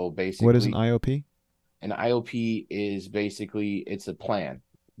 Mhm. So basically, What is an IOP? An IOP is basically it's a plan.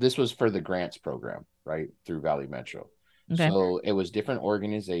 This was for the grants program, right, through Valley Metro. Okay. So it was different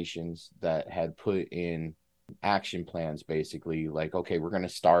organizations that had put in action plans, basically like, okay, we're going to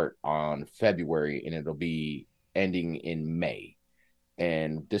start on February and it'll be ending in May.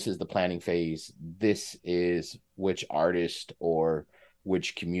 And this is the planning phase. This is which artist or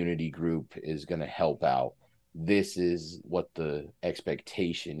which community group is going to help out. This is what the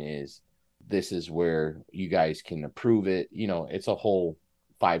expectation is. This is where you guys can approve it. It's a whole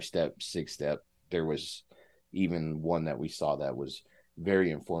 5-step, 6-step. There was even one that we saw that was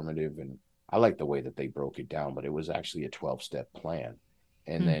very informative. And I like the way that they broke it down, but it was actually a 12-step plan.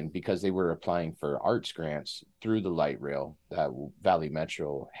 And then because they were applying for arts grants through the light rail, that Valley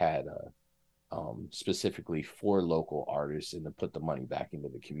Metro had specifically for local artists and to put the money back into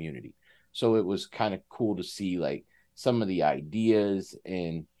the community. So it was kind of cool to see like some of the ideas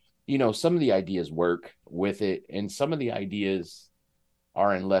and, some of the ideas work with it and some of the ideas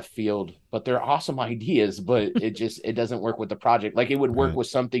are in left field, but they're awesome ideas, but it doesn't work with the project. Like it would work Right. with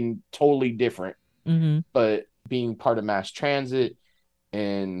something totally different, Mm-hmm. but being part of mass transit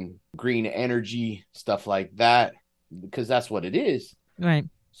and green energy, stuff like that, because that's what it is. Right.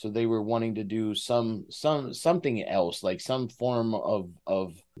 So they were wanting to do something else, like some form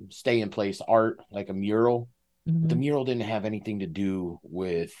of stay in place art, like a mural. Mhm. But the mural didn't have anything to do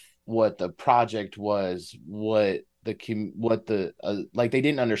with what the project was, like they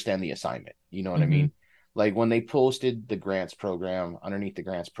didn't understand the assignment. You know what I mean? Like when they posted the grants program, underneath the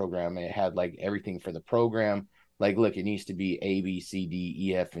grants program, it had like everything for the program. Like, look, it needs to be A, B, C, D,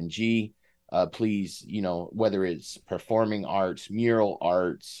 E, F, and G. Please, whether it's performing arts, mural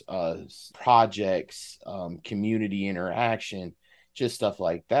arts, projects, community interaction, just stuff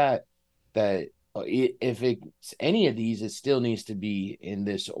like that if it's any of these, it still needs to be in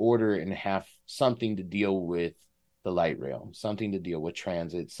this order and have something to deal with the light rail, something to deal with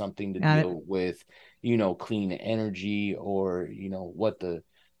transit, something to Got it. deal with, clean energy, or what the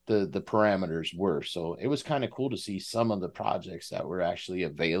parameters were. So it was kind of cool to see some of the projects that were actually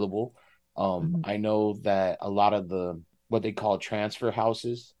available. Mhm. I know that a lot of the what they call transfer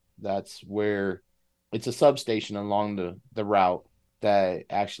houses, that's where it's a substation along the route that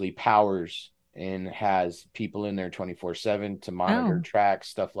actually powers and has people in there 24/7 to monitor Oh, tracks,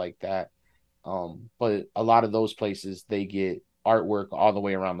 stuff like that. But a lot of those places, they get artwork all the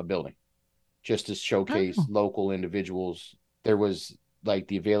way around the building just to showcase oh, local individuals. There was like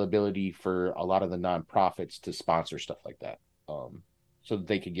the availability for a lot of the nonprofits to sponsor stuff like that, so that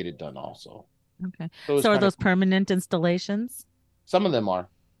they could get it done also. okay. So it's So are kind of those cool. permanent installations? Some of them are,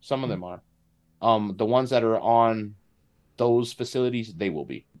 some of Okay. them are. The ones that are on those facilities, they will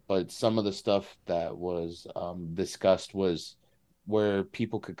be. But some of the stuff that was discussed was where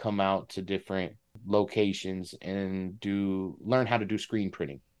people could come out to different locations and learn how to do screen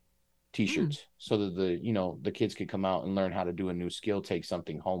printing Hmm. t-shirts, so that the kids could come out and learn how to do a new skill, take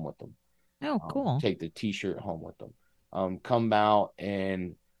something home with them, Oh, cool. take the t-shirt home with them, come out.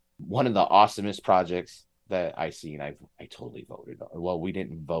 And one of the awesomest projects that I seen, I totally voted on. Well, we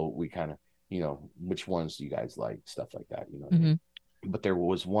didn't vote, we kind of, which ones do you guys like, stuff like that, you know what I mean? Hmm. But there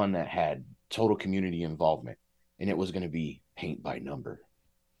was one that had total community involvement, and it was going to be paint by number.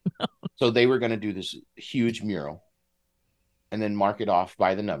 So they were going to do this huge mural and then mark it off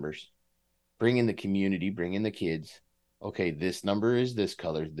by the numbers, bring in the community, bring in the kids. Okay, this number is this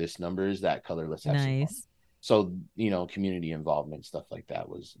color, this number is that color. Let's have some fun. Nice. So, community involvement, stuff like that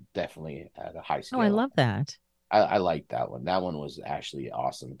was definitely at a high Oh, I scale. love that. I liked that one. That one was actually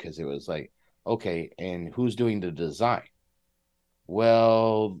awesome because it was like, okay, and who's doing the design?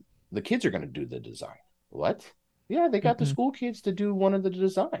 Well, the kids are going to do the design. What? Yeah, they got the Hmm. school kids to do one of the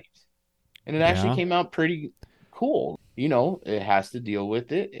designs. And it actually Yeah. came out pretty cool. It has to deal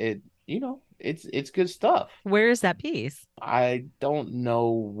with it. It's good stuff. Where is that piece? I don't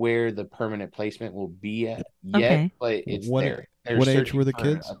know where the permanent placement will be at yet, Okay. but it's What there. They're what age were searching the for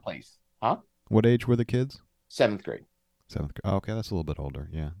kids? a place. Huh? What age were the kids? Seventh grade. Seventh. Oh, okay, that's a little bit older.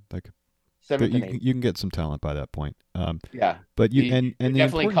 Yeah, Seventh and you eighth. you can get some talent by that point. Yeah. But you You're and the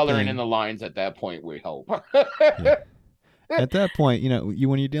definitely important coloring in thing, the lines at that point, we hope. yeah, at that point,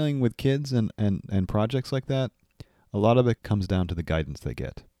 when you're dealing with kids and projects like that, a lot of it comes down to the guidance they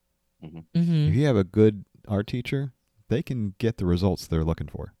get. Hmm. If Hmm. you have a good art teacher, they can get the results they're looking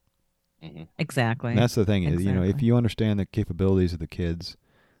for. Hmm. And Exactly. that's the thing is, if Exactly. you understand the capabilities of the kids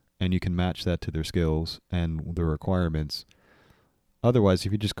and you can match that to their skills and the requirements. Otherwise,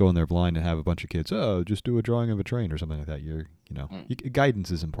 if you just go in there blind and have a bunch of kids, oh, just do a drawing of a train or something like that,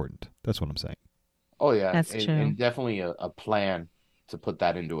 guidance is important. That's what I'm saying. Oh yeah, That's true. and definitely a plan to put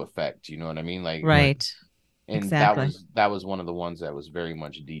that into effect. You know what I mean? Like, Right. Right. and that Exactly. was that was one of the ones that was very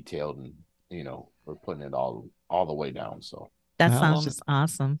much detailed, and we're putting it all the way down. So That How sounds long? just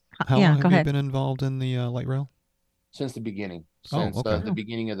awesome. How Yeah, long go have you ahead. been involved in the light rail? since the beginning, Oh, since okay. the Oh,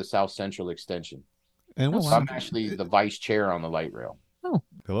 beginning of the South Central extension, And oh what's so wow. I'm actually the vice chair on the light rail. Oh,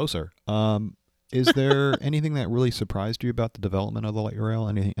 hello, sir? Is there anything that really surprised you about the development of the light rail?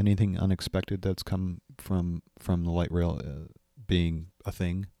 Anything unexpected that's come from the light rail being a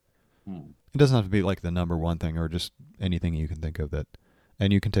thing? Hmm. It doesn't have to be like the number one thing, or just anything you can think of that,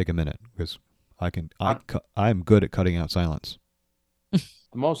 and you can take a minute because I'm good at cutting out silence.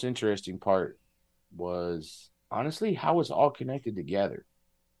 The most interesting part was honestly how it's all connected together.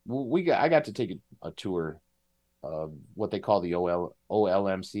 I got to take a tour of what they call the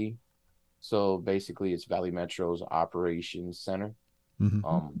OLMC. So basically, it's Valley Metro's operations center. Mm-hmm.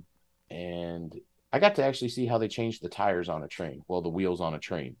 Um, and I got to actually see how they changed the tires on a train. Well, the wheels on a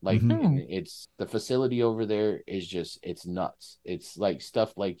train. Like, Mm-hmm. and oh, it's the facility over there is just it's nuts. It's like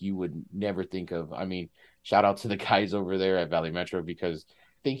stuff like you would never think of. I mean, shout out to the guys over there at Valley Metro, because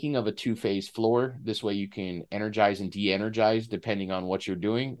thinking of a two-phase floor this way you can energize and de-energize depending on what you're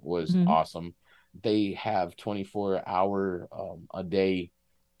doing was mhm. awesome. They have 24-hour a day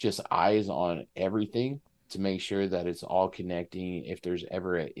just eyes on everything to make sure that it's all connecting. If there's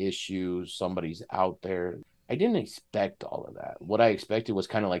ever an issue, somebody's out there. I didn't expect all of that. What I expected was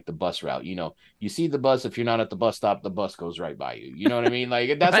kind of like the bus route. You see the bus, if you're not at the bus stop, the bus goes right by you. You know what I mean?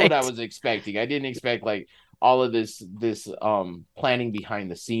 Like, that's what I Right. was expecting. I didn't expect like all of this planning behind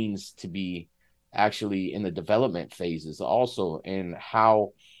the scenes to be actually in the development phases also, and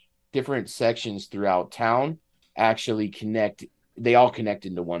how different sections throughout town actually connect. They all connect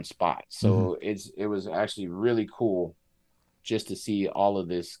into one spot. Mm-hmm. So it was actually really cool just to see all of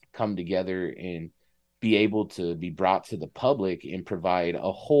this come together and be able to be brought to the public and provide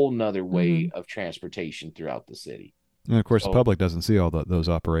a whole nother way of transportation throughout the city. And of course, the public doesn't see all those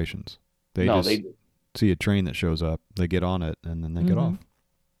operations. They just see a train that shows up, they get on it, and then they get off.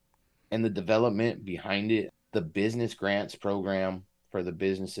 And the development behind it, the business grants program for the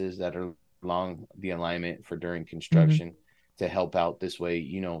businesses that are along the alignment for during construction to help out this way,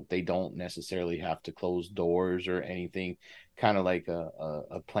 you know, they don't necessarily have to close doors or anything, kind of like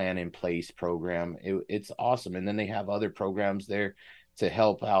a plan in place program. It's awesome. And then they have other programs there to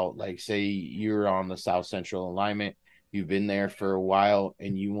help out. Like, say you're on the South Central alignment, you've been there for a while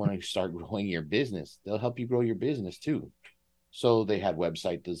and you want to start growing your business, they'll help you grow your business too. So they had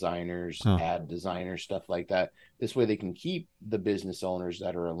website designers, ad designers, stuff like that. This way they can keep the business owners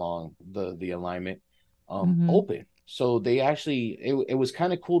that are along the alignment open. So they actually, it was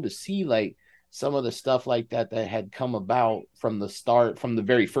kind of cool to see like some of the stuff like that had come about from the start, from the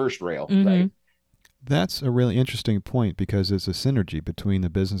very first rail, right? That's a really interesting point, because it's a synergy between the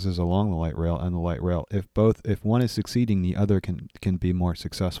businesses along the light rail and the light rail. If one is succeeding, the other can be more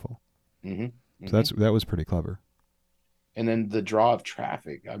successful. So that was pretty clever. And then the draw of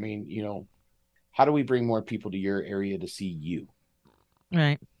traffic. I mean, you know, how do we bring more people to your area to see you?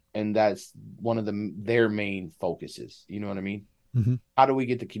 Right. And that's one of their main focuses. You know what I mean? How do we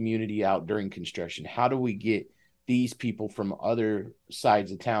get the community out during construction? How do we get these people from other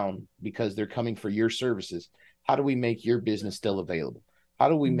sides of town, because they're coming for your services? How do we make your business still available? How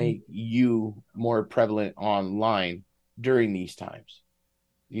do we make you more prevalent online during these times?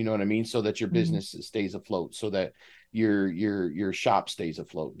 You know what I mean? So that your business stays afloat, so that your shop stays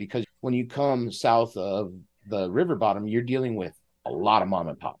afloat. Because when you come south of the river bottom, you're dealing with a lot of mom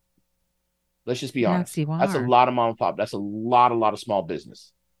and pop. Let's just be honest. That's a lot of mom and pop. That's a lot of small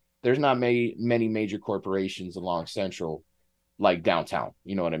business. There's not many major corporations along Central like downtown.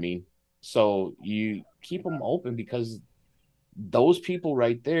 You know what I mean? So you keep them open, because those people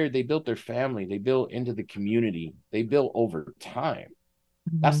right there, they built their family. They built into the community. They built over time.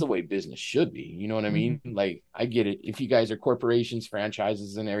 That's the way business should be. You know what I mean? Like, I get it. If you guys are corporations,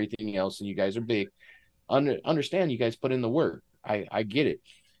 franchises, and everything else, and you guys are big, understand you guys put in the work. I get it.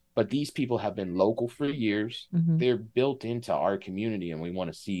 But these people have been local for years. They're built into our community, and we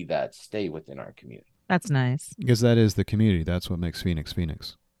want to see that stay within our community. That's nice. Because that is the community. That's what makes Phoenix,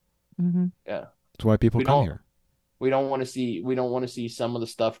 Phoenix. Yeah. That's why people come here. We don't want to see some of the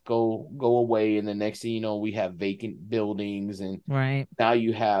stuff go away, and the next thing you know, we have vacant buildings, and now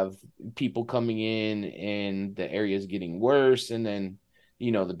you have people coming in and the area is getting worse, and then,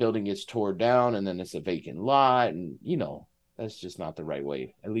 you know, the building gets torn down and then it's a vacant lot, and, you know, that's just not the right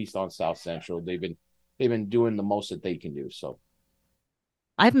way. At least on South Central, they've been doing the most that they can do. So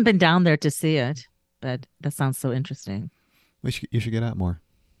I haven't been down there to see it, but that sounds so interesting. You should get out more.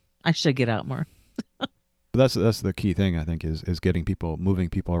 I should get out more. But that's the key thing, I think, is moving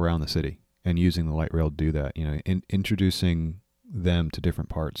people around the city and using the light rail to do that. You know, introducing them to different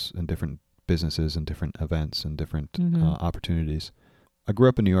parts and different businesses and different events and different opportunities. I grew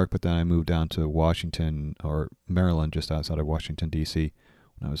up in New York, but then I moved down to Washington, or Maryland, just outside of Washington, D.C.,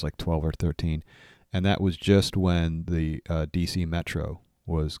 when I was like 12 or 13. And that was just when the D.C. Metro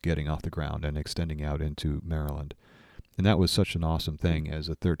was getting off the ground and extending out into Maryland. And that was such an awesome thing as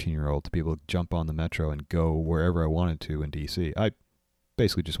a 13-year-old, to be able to jump on the Metro and go wherever I wanted to in D.C. I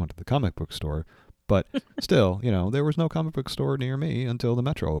basically just went to the comic book store, but still, you know, there was no comic book store near me until the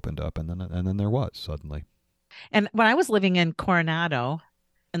Metro opened up, and then there was suddenly. And when I was living in Coronado,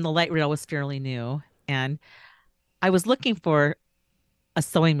 and the light rail was fairly new, and I was looking for a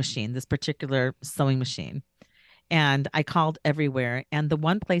sewing machine, this particular sewing machine, and I called everywhere, and the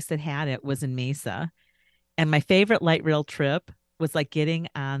one place that had it was in Mesa. And my favorite light rail trip was like getting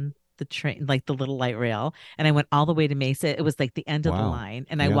on the train, like the little light rail. And I went all the way to Mesa. It was like the end of the line.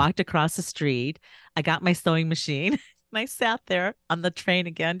 And I walked across the street. I got my sewing machine. And I sat there on the train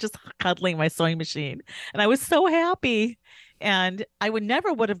again, just cuddling my sewing machine. And I was so happy. And I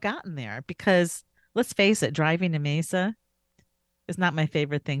would have gotten there, because let's face it, driving to Mesa is not my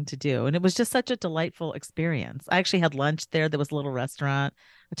favorite thing to do. And it was just such a delightful experience. I actually had lunch there. There was a little restaurant.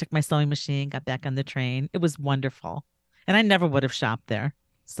 I took my sewing machine, got back on the train. It was wonderful. And I never would have shopped there.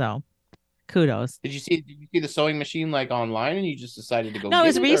 So kudos. Did you see the sewing machine like online, and you just decided to go? No, I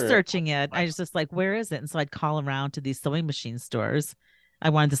was researching it. I was just like, where is it? And so I'd call around to these sewing machine stores.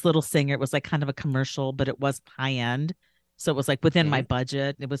 I wanted this little Singer. It was like kind of a commercial, but it was high end. So it was like within my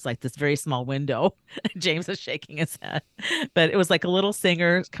budget. It was like this very small window. James is shaking his head. But it was like a little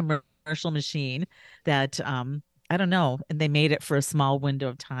Singer commercial machine that, I don't know. And they made it for a small window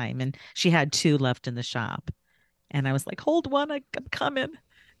of time. And she had 2 left in the shop. And I was like, hold one, I'm coming.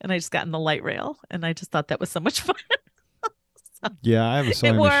 And I just got in the light rail and I just thought that was so much fun. So Yeah, I have a it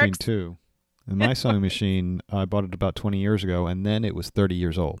sewing machine works. too. And my It sewing works. machine, I bought it about 20 years ago, and then it was 30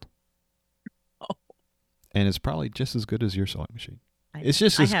 years old. Oh, And it's probably just as good as your sewing machine. I, It's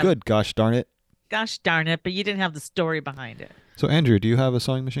just I as have, good, gosh darn it. gosh darn it, but you didn't have the story behind it. So, Andrew, do you have a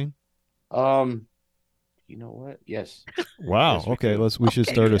sewing machine? Um, you know what? Yes, Wow. yes, we Okay, do. we should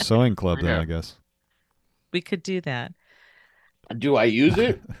Okay, start a good. sewing club then, Yeah. I guess. We could do that. Do I use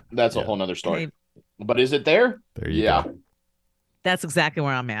it? That's a Yeah, whole nother story. Hey, But is it there? there you Yeah. go. that's exactly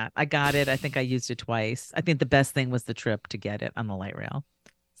where I'm at. I got it. I think I used it twice. I think the best thing was the trip to get it on the light rail.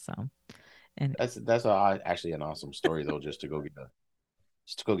 So, and Actually an awesome story though, just to go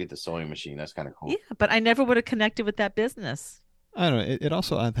get the sewing machine. That's kind of yeah, cool. but I never would have connected with that business. I don't know. It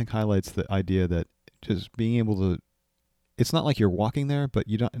also, I think, highlights the idea that just being able to, it's not like you're walking there, but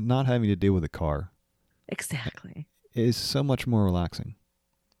you don't, not having to deal with a car Exactly. is so much more relaxing.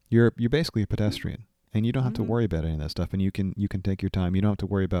 You're basically a pedestrian, and you don't have to Hmm. worry about any of that stuff. And you can take your time. You don't have to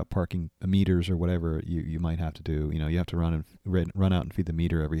worry about parking meters or whatever you might have to do. You have to run out and feed the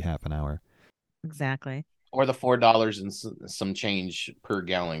meter every half an hour. Exactly. Or the $4 and some change per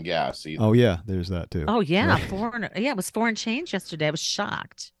gallon gas Oh either. yeah, there's that too. Oh yeah, Right. foreign. Yeah, it was foreign change yesterday. I was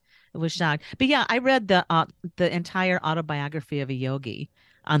shocked. I was shocked. But yeah, I read the entire autobiography of a yogi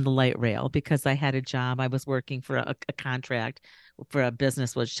on the light rail because I had a job. I was working for a contract for a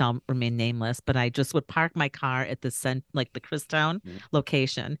business which shall remain nameless, but I just would park my car at like the Christown Mhm.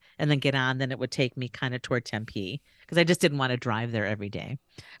 location and then get on. Then it would take me kind of toward Tempe because I just didn't want to drive there every day.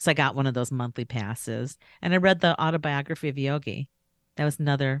 So I got one of those monthly passes and I read the autobiography of Yogi. That was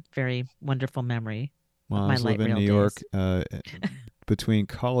another very wonderful memory Well, of I my was light living in rail New York. days. Between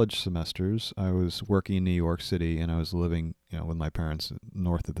college semesters, I was working in New York City, and I was living, with my parents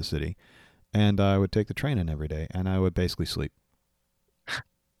north of the city. And I would take the train in every day, and I would basically sleep.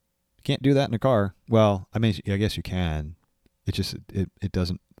 You can't do that in a car. Well, I mean, I guess you can. It just it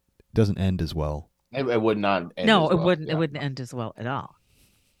doesn't end as well. It would not end No, as it well. wouldn't. It Yeah. wouldn't end as well at all.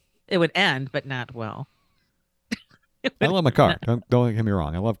 It would end, but not well. It I would love my not. car. Don't get me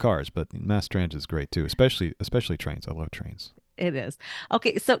wrong. I love cars, but mass transit is great too, especially trains. I love trains. It is.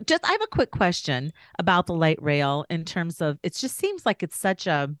 Okay, so just I have a quick question about the light rail in terms of it just seems like it's such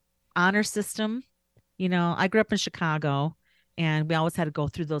a honor system. I grew up in Chicago and we always had to go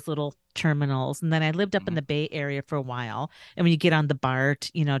through those little terminals. And then I lived up in Mhm. the Bay Area for a while. And when you get on the BART,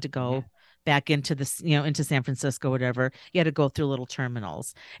 to Mhm. go back into into San Francisco, whatever, you had to go through little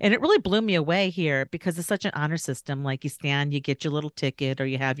terminals. And it really blew me away here because it's such an honor system. Like you stand, you get your little ticket or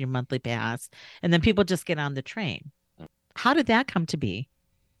you have your monthly pass, and then people just get on the train. How did that come to be?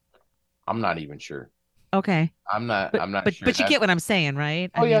 I'm not even sure. Okay. But I'm not but sure. but you That's get what I'm saying,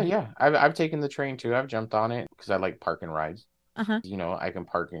 right? Oh I yeah, mean, yeah. I've taken the train too. I've jumped on it because I like parking rides. uh-huh. I can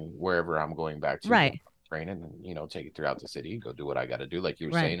park in wherever I'm going back to, jump Right. on the train and then, take it throughout the city, go do what I got to do, like you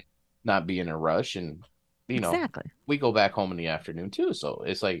were Right. saying, not be in a rush. And, you know, Exactly. we go back home in the afternoon too. So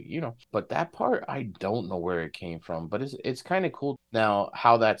it's like, but that part, I don't know where it came from, but it's kind of cool now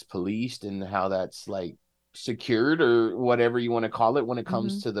how that's policed and how that's like secured or whatever you want to call it when it Hmm.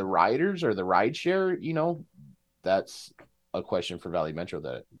 comes to the riders or the ride share, that's a question for Valley Metro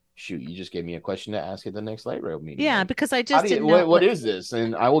that shoot, you just gave me a question to ask at the next light rail meeting. Yeah, Like, because I how just do you didn't know what is this?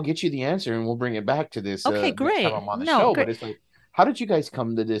 And I will get you the answer and we'll bring it back to this okay, next time great. I'm on the No, show. great. But it's like, how did you guys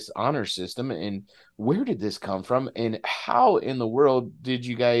come to this honor system and where did this come from? And how in the world did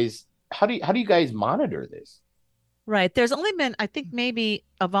you guys how do you guys monitor this? Right. There's only been, I think maybe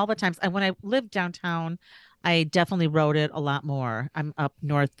of all the times when I lived downtown, I definitely rode it a lot more. I'm up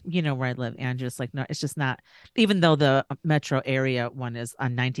north, where I live, Andrew. It's like, no, it's just not, even though the metro area one is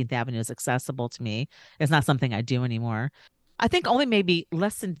on 19th Avenue is accessible to me, it's not something I do anymore. I think only maybe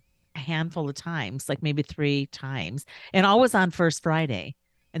less than a handful of times, like maybe three times, and always on First Friday.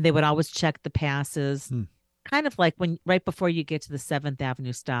 And they would always check the passes, Hmm. kind of like when right before you get to the 7th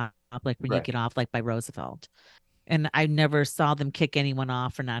Avenue stop, like when you Right. get off, like by Roosevelt. And I never saw them kick anyone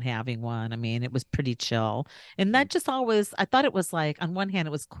off for not having one. I mean, it was pretty chill. And that just always, I thought it was like, on one hand,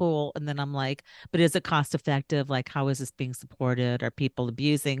 it was cool. And then I'm like, but is it cost effective? Like, how is this being supported? Are people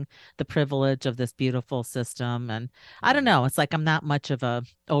abusing the privilege of this beautiful system? And I don't Mhm. know. It's like I'm not much of a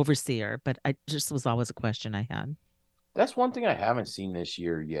overseer, but I just was always a question I had. That's one thing I haven't seen this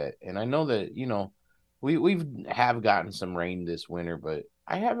year yet. And I know that, we've have gotten some rain this winter, but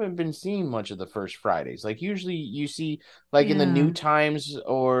I haven't been seeing much of the first Fridays. Like usually you see like in the New Yeah. Times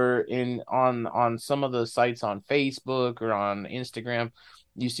or in on some of the sites on Facebook or on Instagram,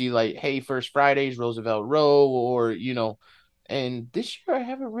 you see like, hey, first Fridays, Roosevelt Row, or And this year I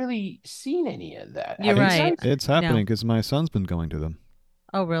haven't really seen any of that. You're Have you right. guys? It's happening because my son's been going to them.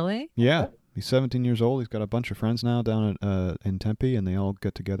 Oh, really? Yeah. Okay. He's 17 years old. He's got a bunch of friends now down at, in Tempe, and they all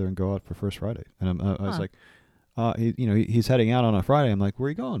get together and go out for First Friday. And I was Huh. like, he's heading out on a Friday. I'm like, where are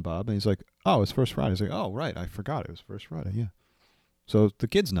you going, Bob? And he's like, oh, it's First Friday. He's like, oh, right, I forgot it was First Friday. Yeah. So the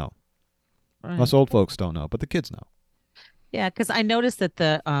kids know. Right. Us old folks don't know, but the kids know. Yeah, because I noticed that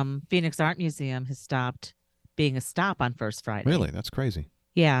the Phoenix Art Museum has stopped being a stop on First Friday. Really, that's crazy.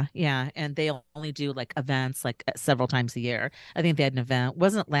 Yeah, yeah, and they only do like events like several times a year. I think they had an event,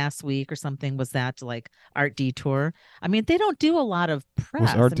 wasn't it last week or something? Was that like Art Detour? I mean, they don't do a lot of press. Was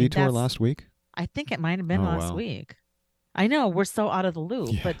Art I mean, Detour that's- last week? I think it might have been Oh, last wow. week. I know we're so out of the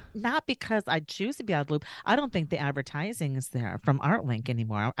loop, Yeah. but not because I choose to be out of the loop. I don't think the advertising is there from ArtLink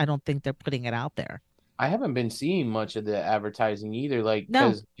anymore. I don't think they're putting it out there. I haven't been seeing much of the advertising either. Like, No.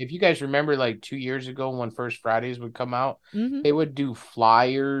 because if you guys remember, like 2 years ago when First Fridays would come out, Hmm. they would do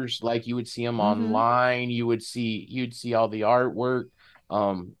flyers. Like you would see them Mhm. online. You'd see all the artwork.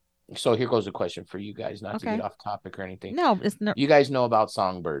 So here goes a question for you guys, not to Okay. get off topic or anything. No, it's not. You guys know about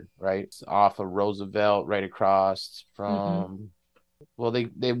Songbird, right? It's off of Roosevelt, right across from. Well,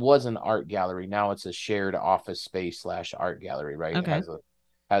 they was an art gallery. Now it's a shared office space / art gallery, right? Okay. It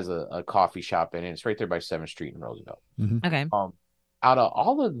has a coffee shop in it. It's right there by 7th Street in Roosevelt. Mm-hmm. Okay. Out of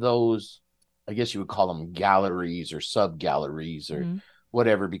all of those, I guess you would call them galleries or sub galleries or Mhm.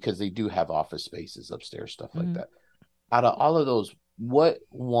 whatever, because they do have office spaces upstairs, stuff like Mhm. that. Out of all of those, what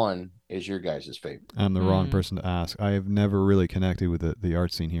one is your guys' favorite? I'm the wrong Mm. person to ask. I have never really connected with the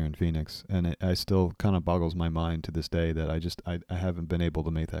art scene here in Phoenix, and I still kind of boggles my mind to this day that I haven't been able to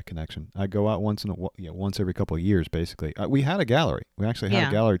make that connection. I go out once every couple of years, basically. We had a gallery. We actually had Yeah.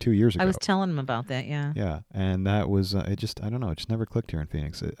 a gallery 2 years ago. I was telling them about that. Yeah. Yeah, and that was I don't know. It just never clicked here in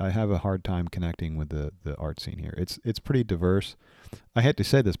Phoenix. I have a hard time connecting with the art scene here. It's pretty diverse. I hate to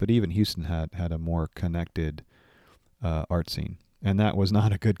say this, but even Houston had a more connected art scene, and that was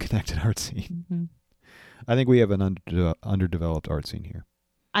not a good connected art scene. Mhm. I think we have an underdeveloped art scene here.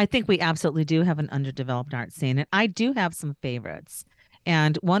 I think we absolutely do have an underdeveloped art scene, and I do have some favorites.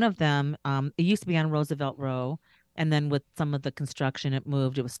 And one of them, it used to be on Roosevelt Row, and then with some of the construction, it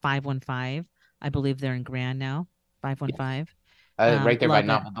moved. It was 515. I believe they're in Grand now. 515. Right there by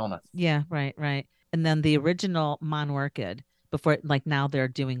love it. Napadona. Yeah, right, right. And then the original Mon Orchid, before like now they're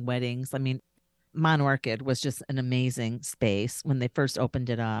doing weddings. I mean, Mon Orchid was just an amazing space when they first opened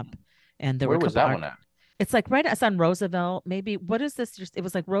it up. And there Where were a was couple that art- one at? It's like right it's on Roosevelt. Maybe what is this? It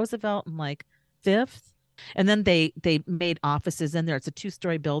was like Roosevelt and like Fifth. And then they made offices in there. It's a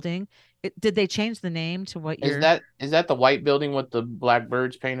 2-story building. Did they change the name to what you're Is that the white building with the black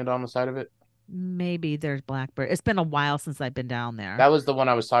birds painted on the side of it? maybe there's Blackbird. It's been a while since I've been down there. That was the one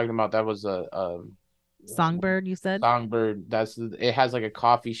I was talking about. That was a Songbird, you said? Songbird. It has like a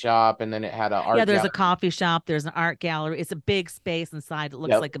coffee shop, and then it had an art. Yeah, there's gallery. a coffee shop, there's an art gallery. It's a big space inside. It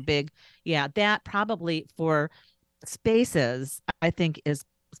looks Yep. like a big, yeah, that probably for spaces, I think is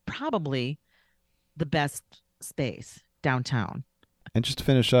probably the best space downtown. And just to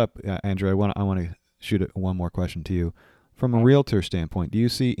finish up, Andrew, I want to shoot one more question to you. From a Okay. realtor standpoint, do you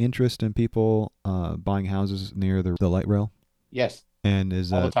see interest in people buying houses near the light rail? Yes, And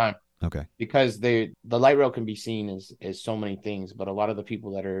is all the that time. okay? Because the light rail can be seen as so many things, but a lot of the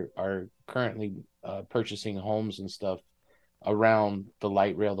people that are currently purchasing homes and stuff around the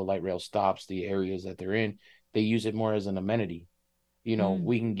light rail stops, the areas that they're in, they use it more as an amenity.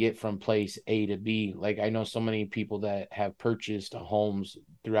 We can get from place A to B. Like I know so many people that have purchased homes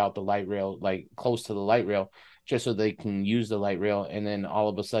throughout the light rail, like close to the light rail, just so they can use the light rail, and then all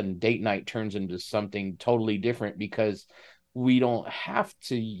of a sudden date night turns into something totally different because we don't have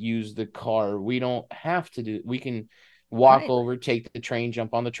to use the car. We don't have to we can walk Right. over, take the train,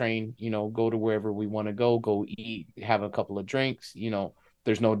 jump on the train, go to wherever we want to go eat, have a couple of drinks,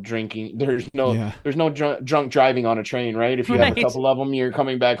 there's no drinking. There's no Yeah. drunk driving on a train, right? If you have a Right. couple of them, you're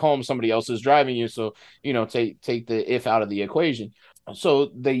coming back home, somebody else is driving you. So, take the if out of the equation. So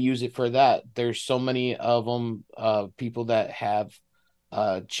they use it for that. There's so many of them, people that have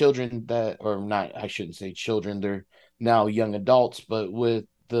children that, or not, I shouldn't say children, they're now young adults, but with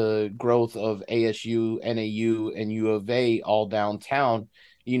the growth of ASU, NAU, and U of A all downtown,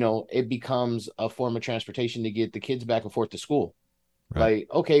 it becomes a form of transportation to get the kids back and forth to school. Right. Like,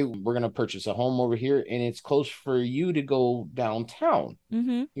 okay, we're going to purchase a home over here, and it's close for you to go downtown,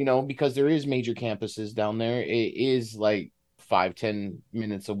 Mm-hmm. because there is major campuses down there. It is like 5-10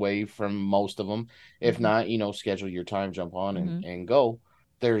 minutes away from most of them. If not, schedule your time, jump on and go.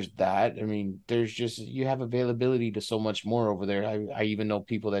 There's that. I mean, there's just, you have availability to so much more over there. I even know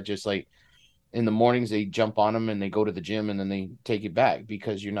people that just like in the mornings they jump on them and they go to the gym and then they take it back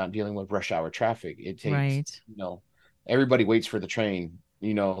because you're not dealing with rush hour traffic. It takes, Right. everybody waits for the train,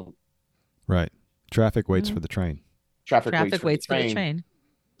 Right. Traffic waits Mhm. for the train. traffic waits Traffic for the waits for the train. train.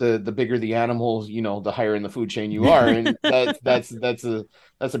 The bigger the animal, the higher in the food chain you are. And that's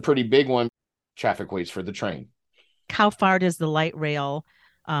a pretty big one. Traffic waits for the train. How far does the light rail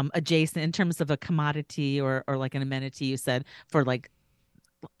adjacent in terms of a commodity or like an amenity you said for like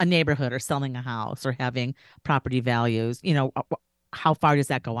a neighborhood or selling a house or having property values, how far does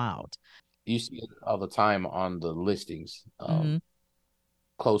that go out? You see it all the time on the listings. Hmm.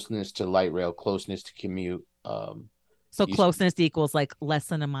 Closeness to light rail, closeness to commute. So You see closeness equals like less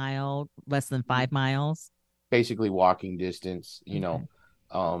than a mile, less than 5 miles. basically walking distance. Okay.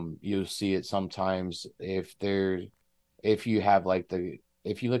 You'll see it sometimes if you have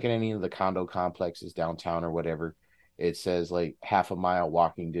if you look at any of the condo complexes downtown or whatever, it says like half a mile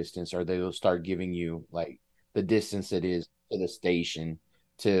walking distance, or they'll start giving you like the distance it is to the station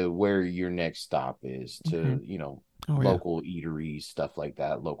to where your next stop is to, Okay. Oh, yeah. local eateries, stuff like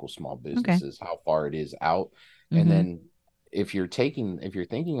that, local small Okay. businesses, how far it is out. And Hmm. then if you're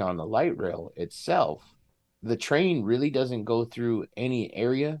thinking on the light rail itself, the train really doesn't go through any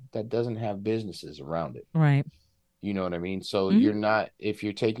area that doesn't have businesses around it. Right. You know what I mean? So Hmm. you're not, if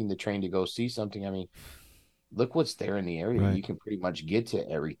you're taking the train to go see something, I mean, look what's there in the area. Right. You can pretty much get to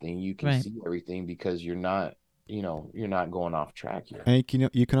everything. You can Right. see everything because you're not going off track here. And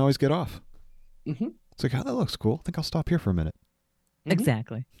you can always get off. Mm-hmm. It's like, oh, that looks cool. I think I'll stop here for a minute. Mm-hmm.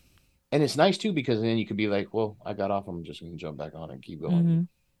 Exactly. And it's nice too because then you could be like, well, I got off. I'm just going to jump back on and keep going.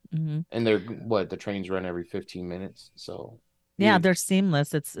 Hmm. Hmm. And the trains run every 15 minutes. So Yeah, they're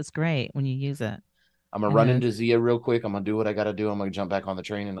seamless. It's great when you use it. I'm gonna It run is. into Zia real quick. I'm gonna do what I gotta do. I'm gonna jump back on the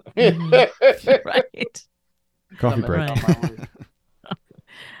train and Mhm. Right. Coffee I'm break. on my way.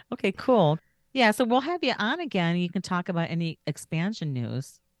 Okay, cool. Yeah, so we'll have you on again. You can talk about any expansion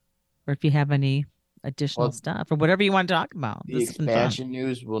news or if you have any additional Well, stuff or whatever you want to talk about. the This has been fun. expansion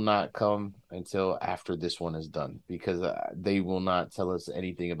news will not come until after this one is done because they will not tell us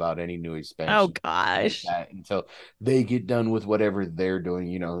anything about any new Oh expansion like gosh. that until they get done with whatever they're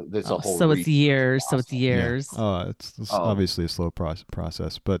doing. That's a Oh, whole so it's research years. So it's process. Yeah. years. It's Um, obviously a slow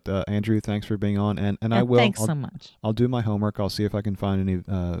process. But Andrew, thanks for being on. And Yeah, I will. thanks so much. I'll do my homework. I'll see if I can find any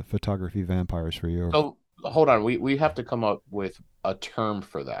photography vampires for you. so hold on, we have to come up with a term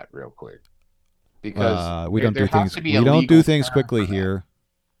for that real quick because We don't there do has things. to be We a don't do legal things term quickly for that. here.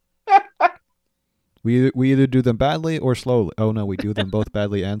 We either do them badly or slowly. Oh no, we do them both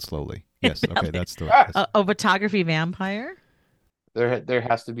badly and slowly. Yes. Okay, that's the. A photography vampire? There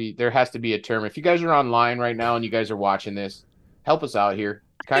has to be a term. If you guys are online right now and you guys are watching this, help us out here.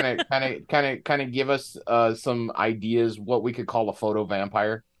 Kind of give us some ideas what we could call a photo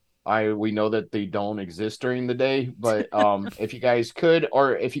vampire. We know that they don't exist during the day, but if you guys could,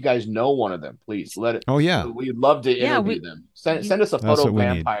 or if you guys know one of them, please let it. Oh yeah, We'd love to Yeah, interview them. Send us a That's photo what we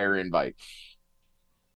need. vampire invite.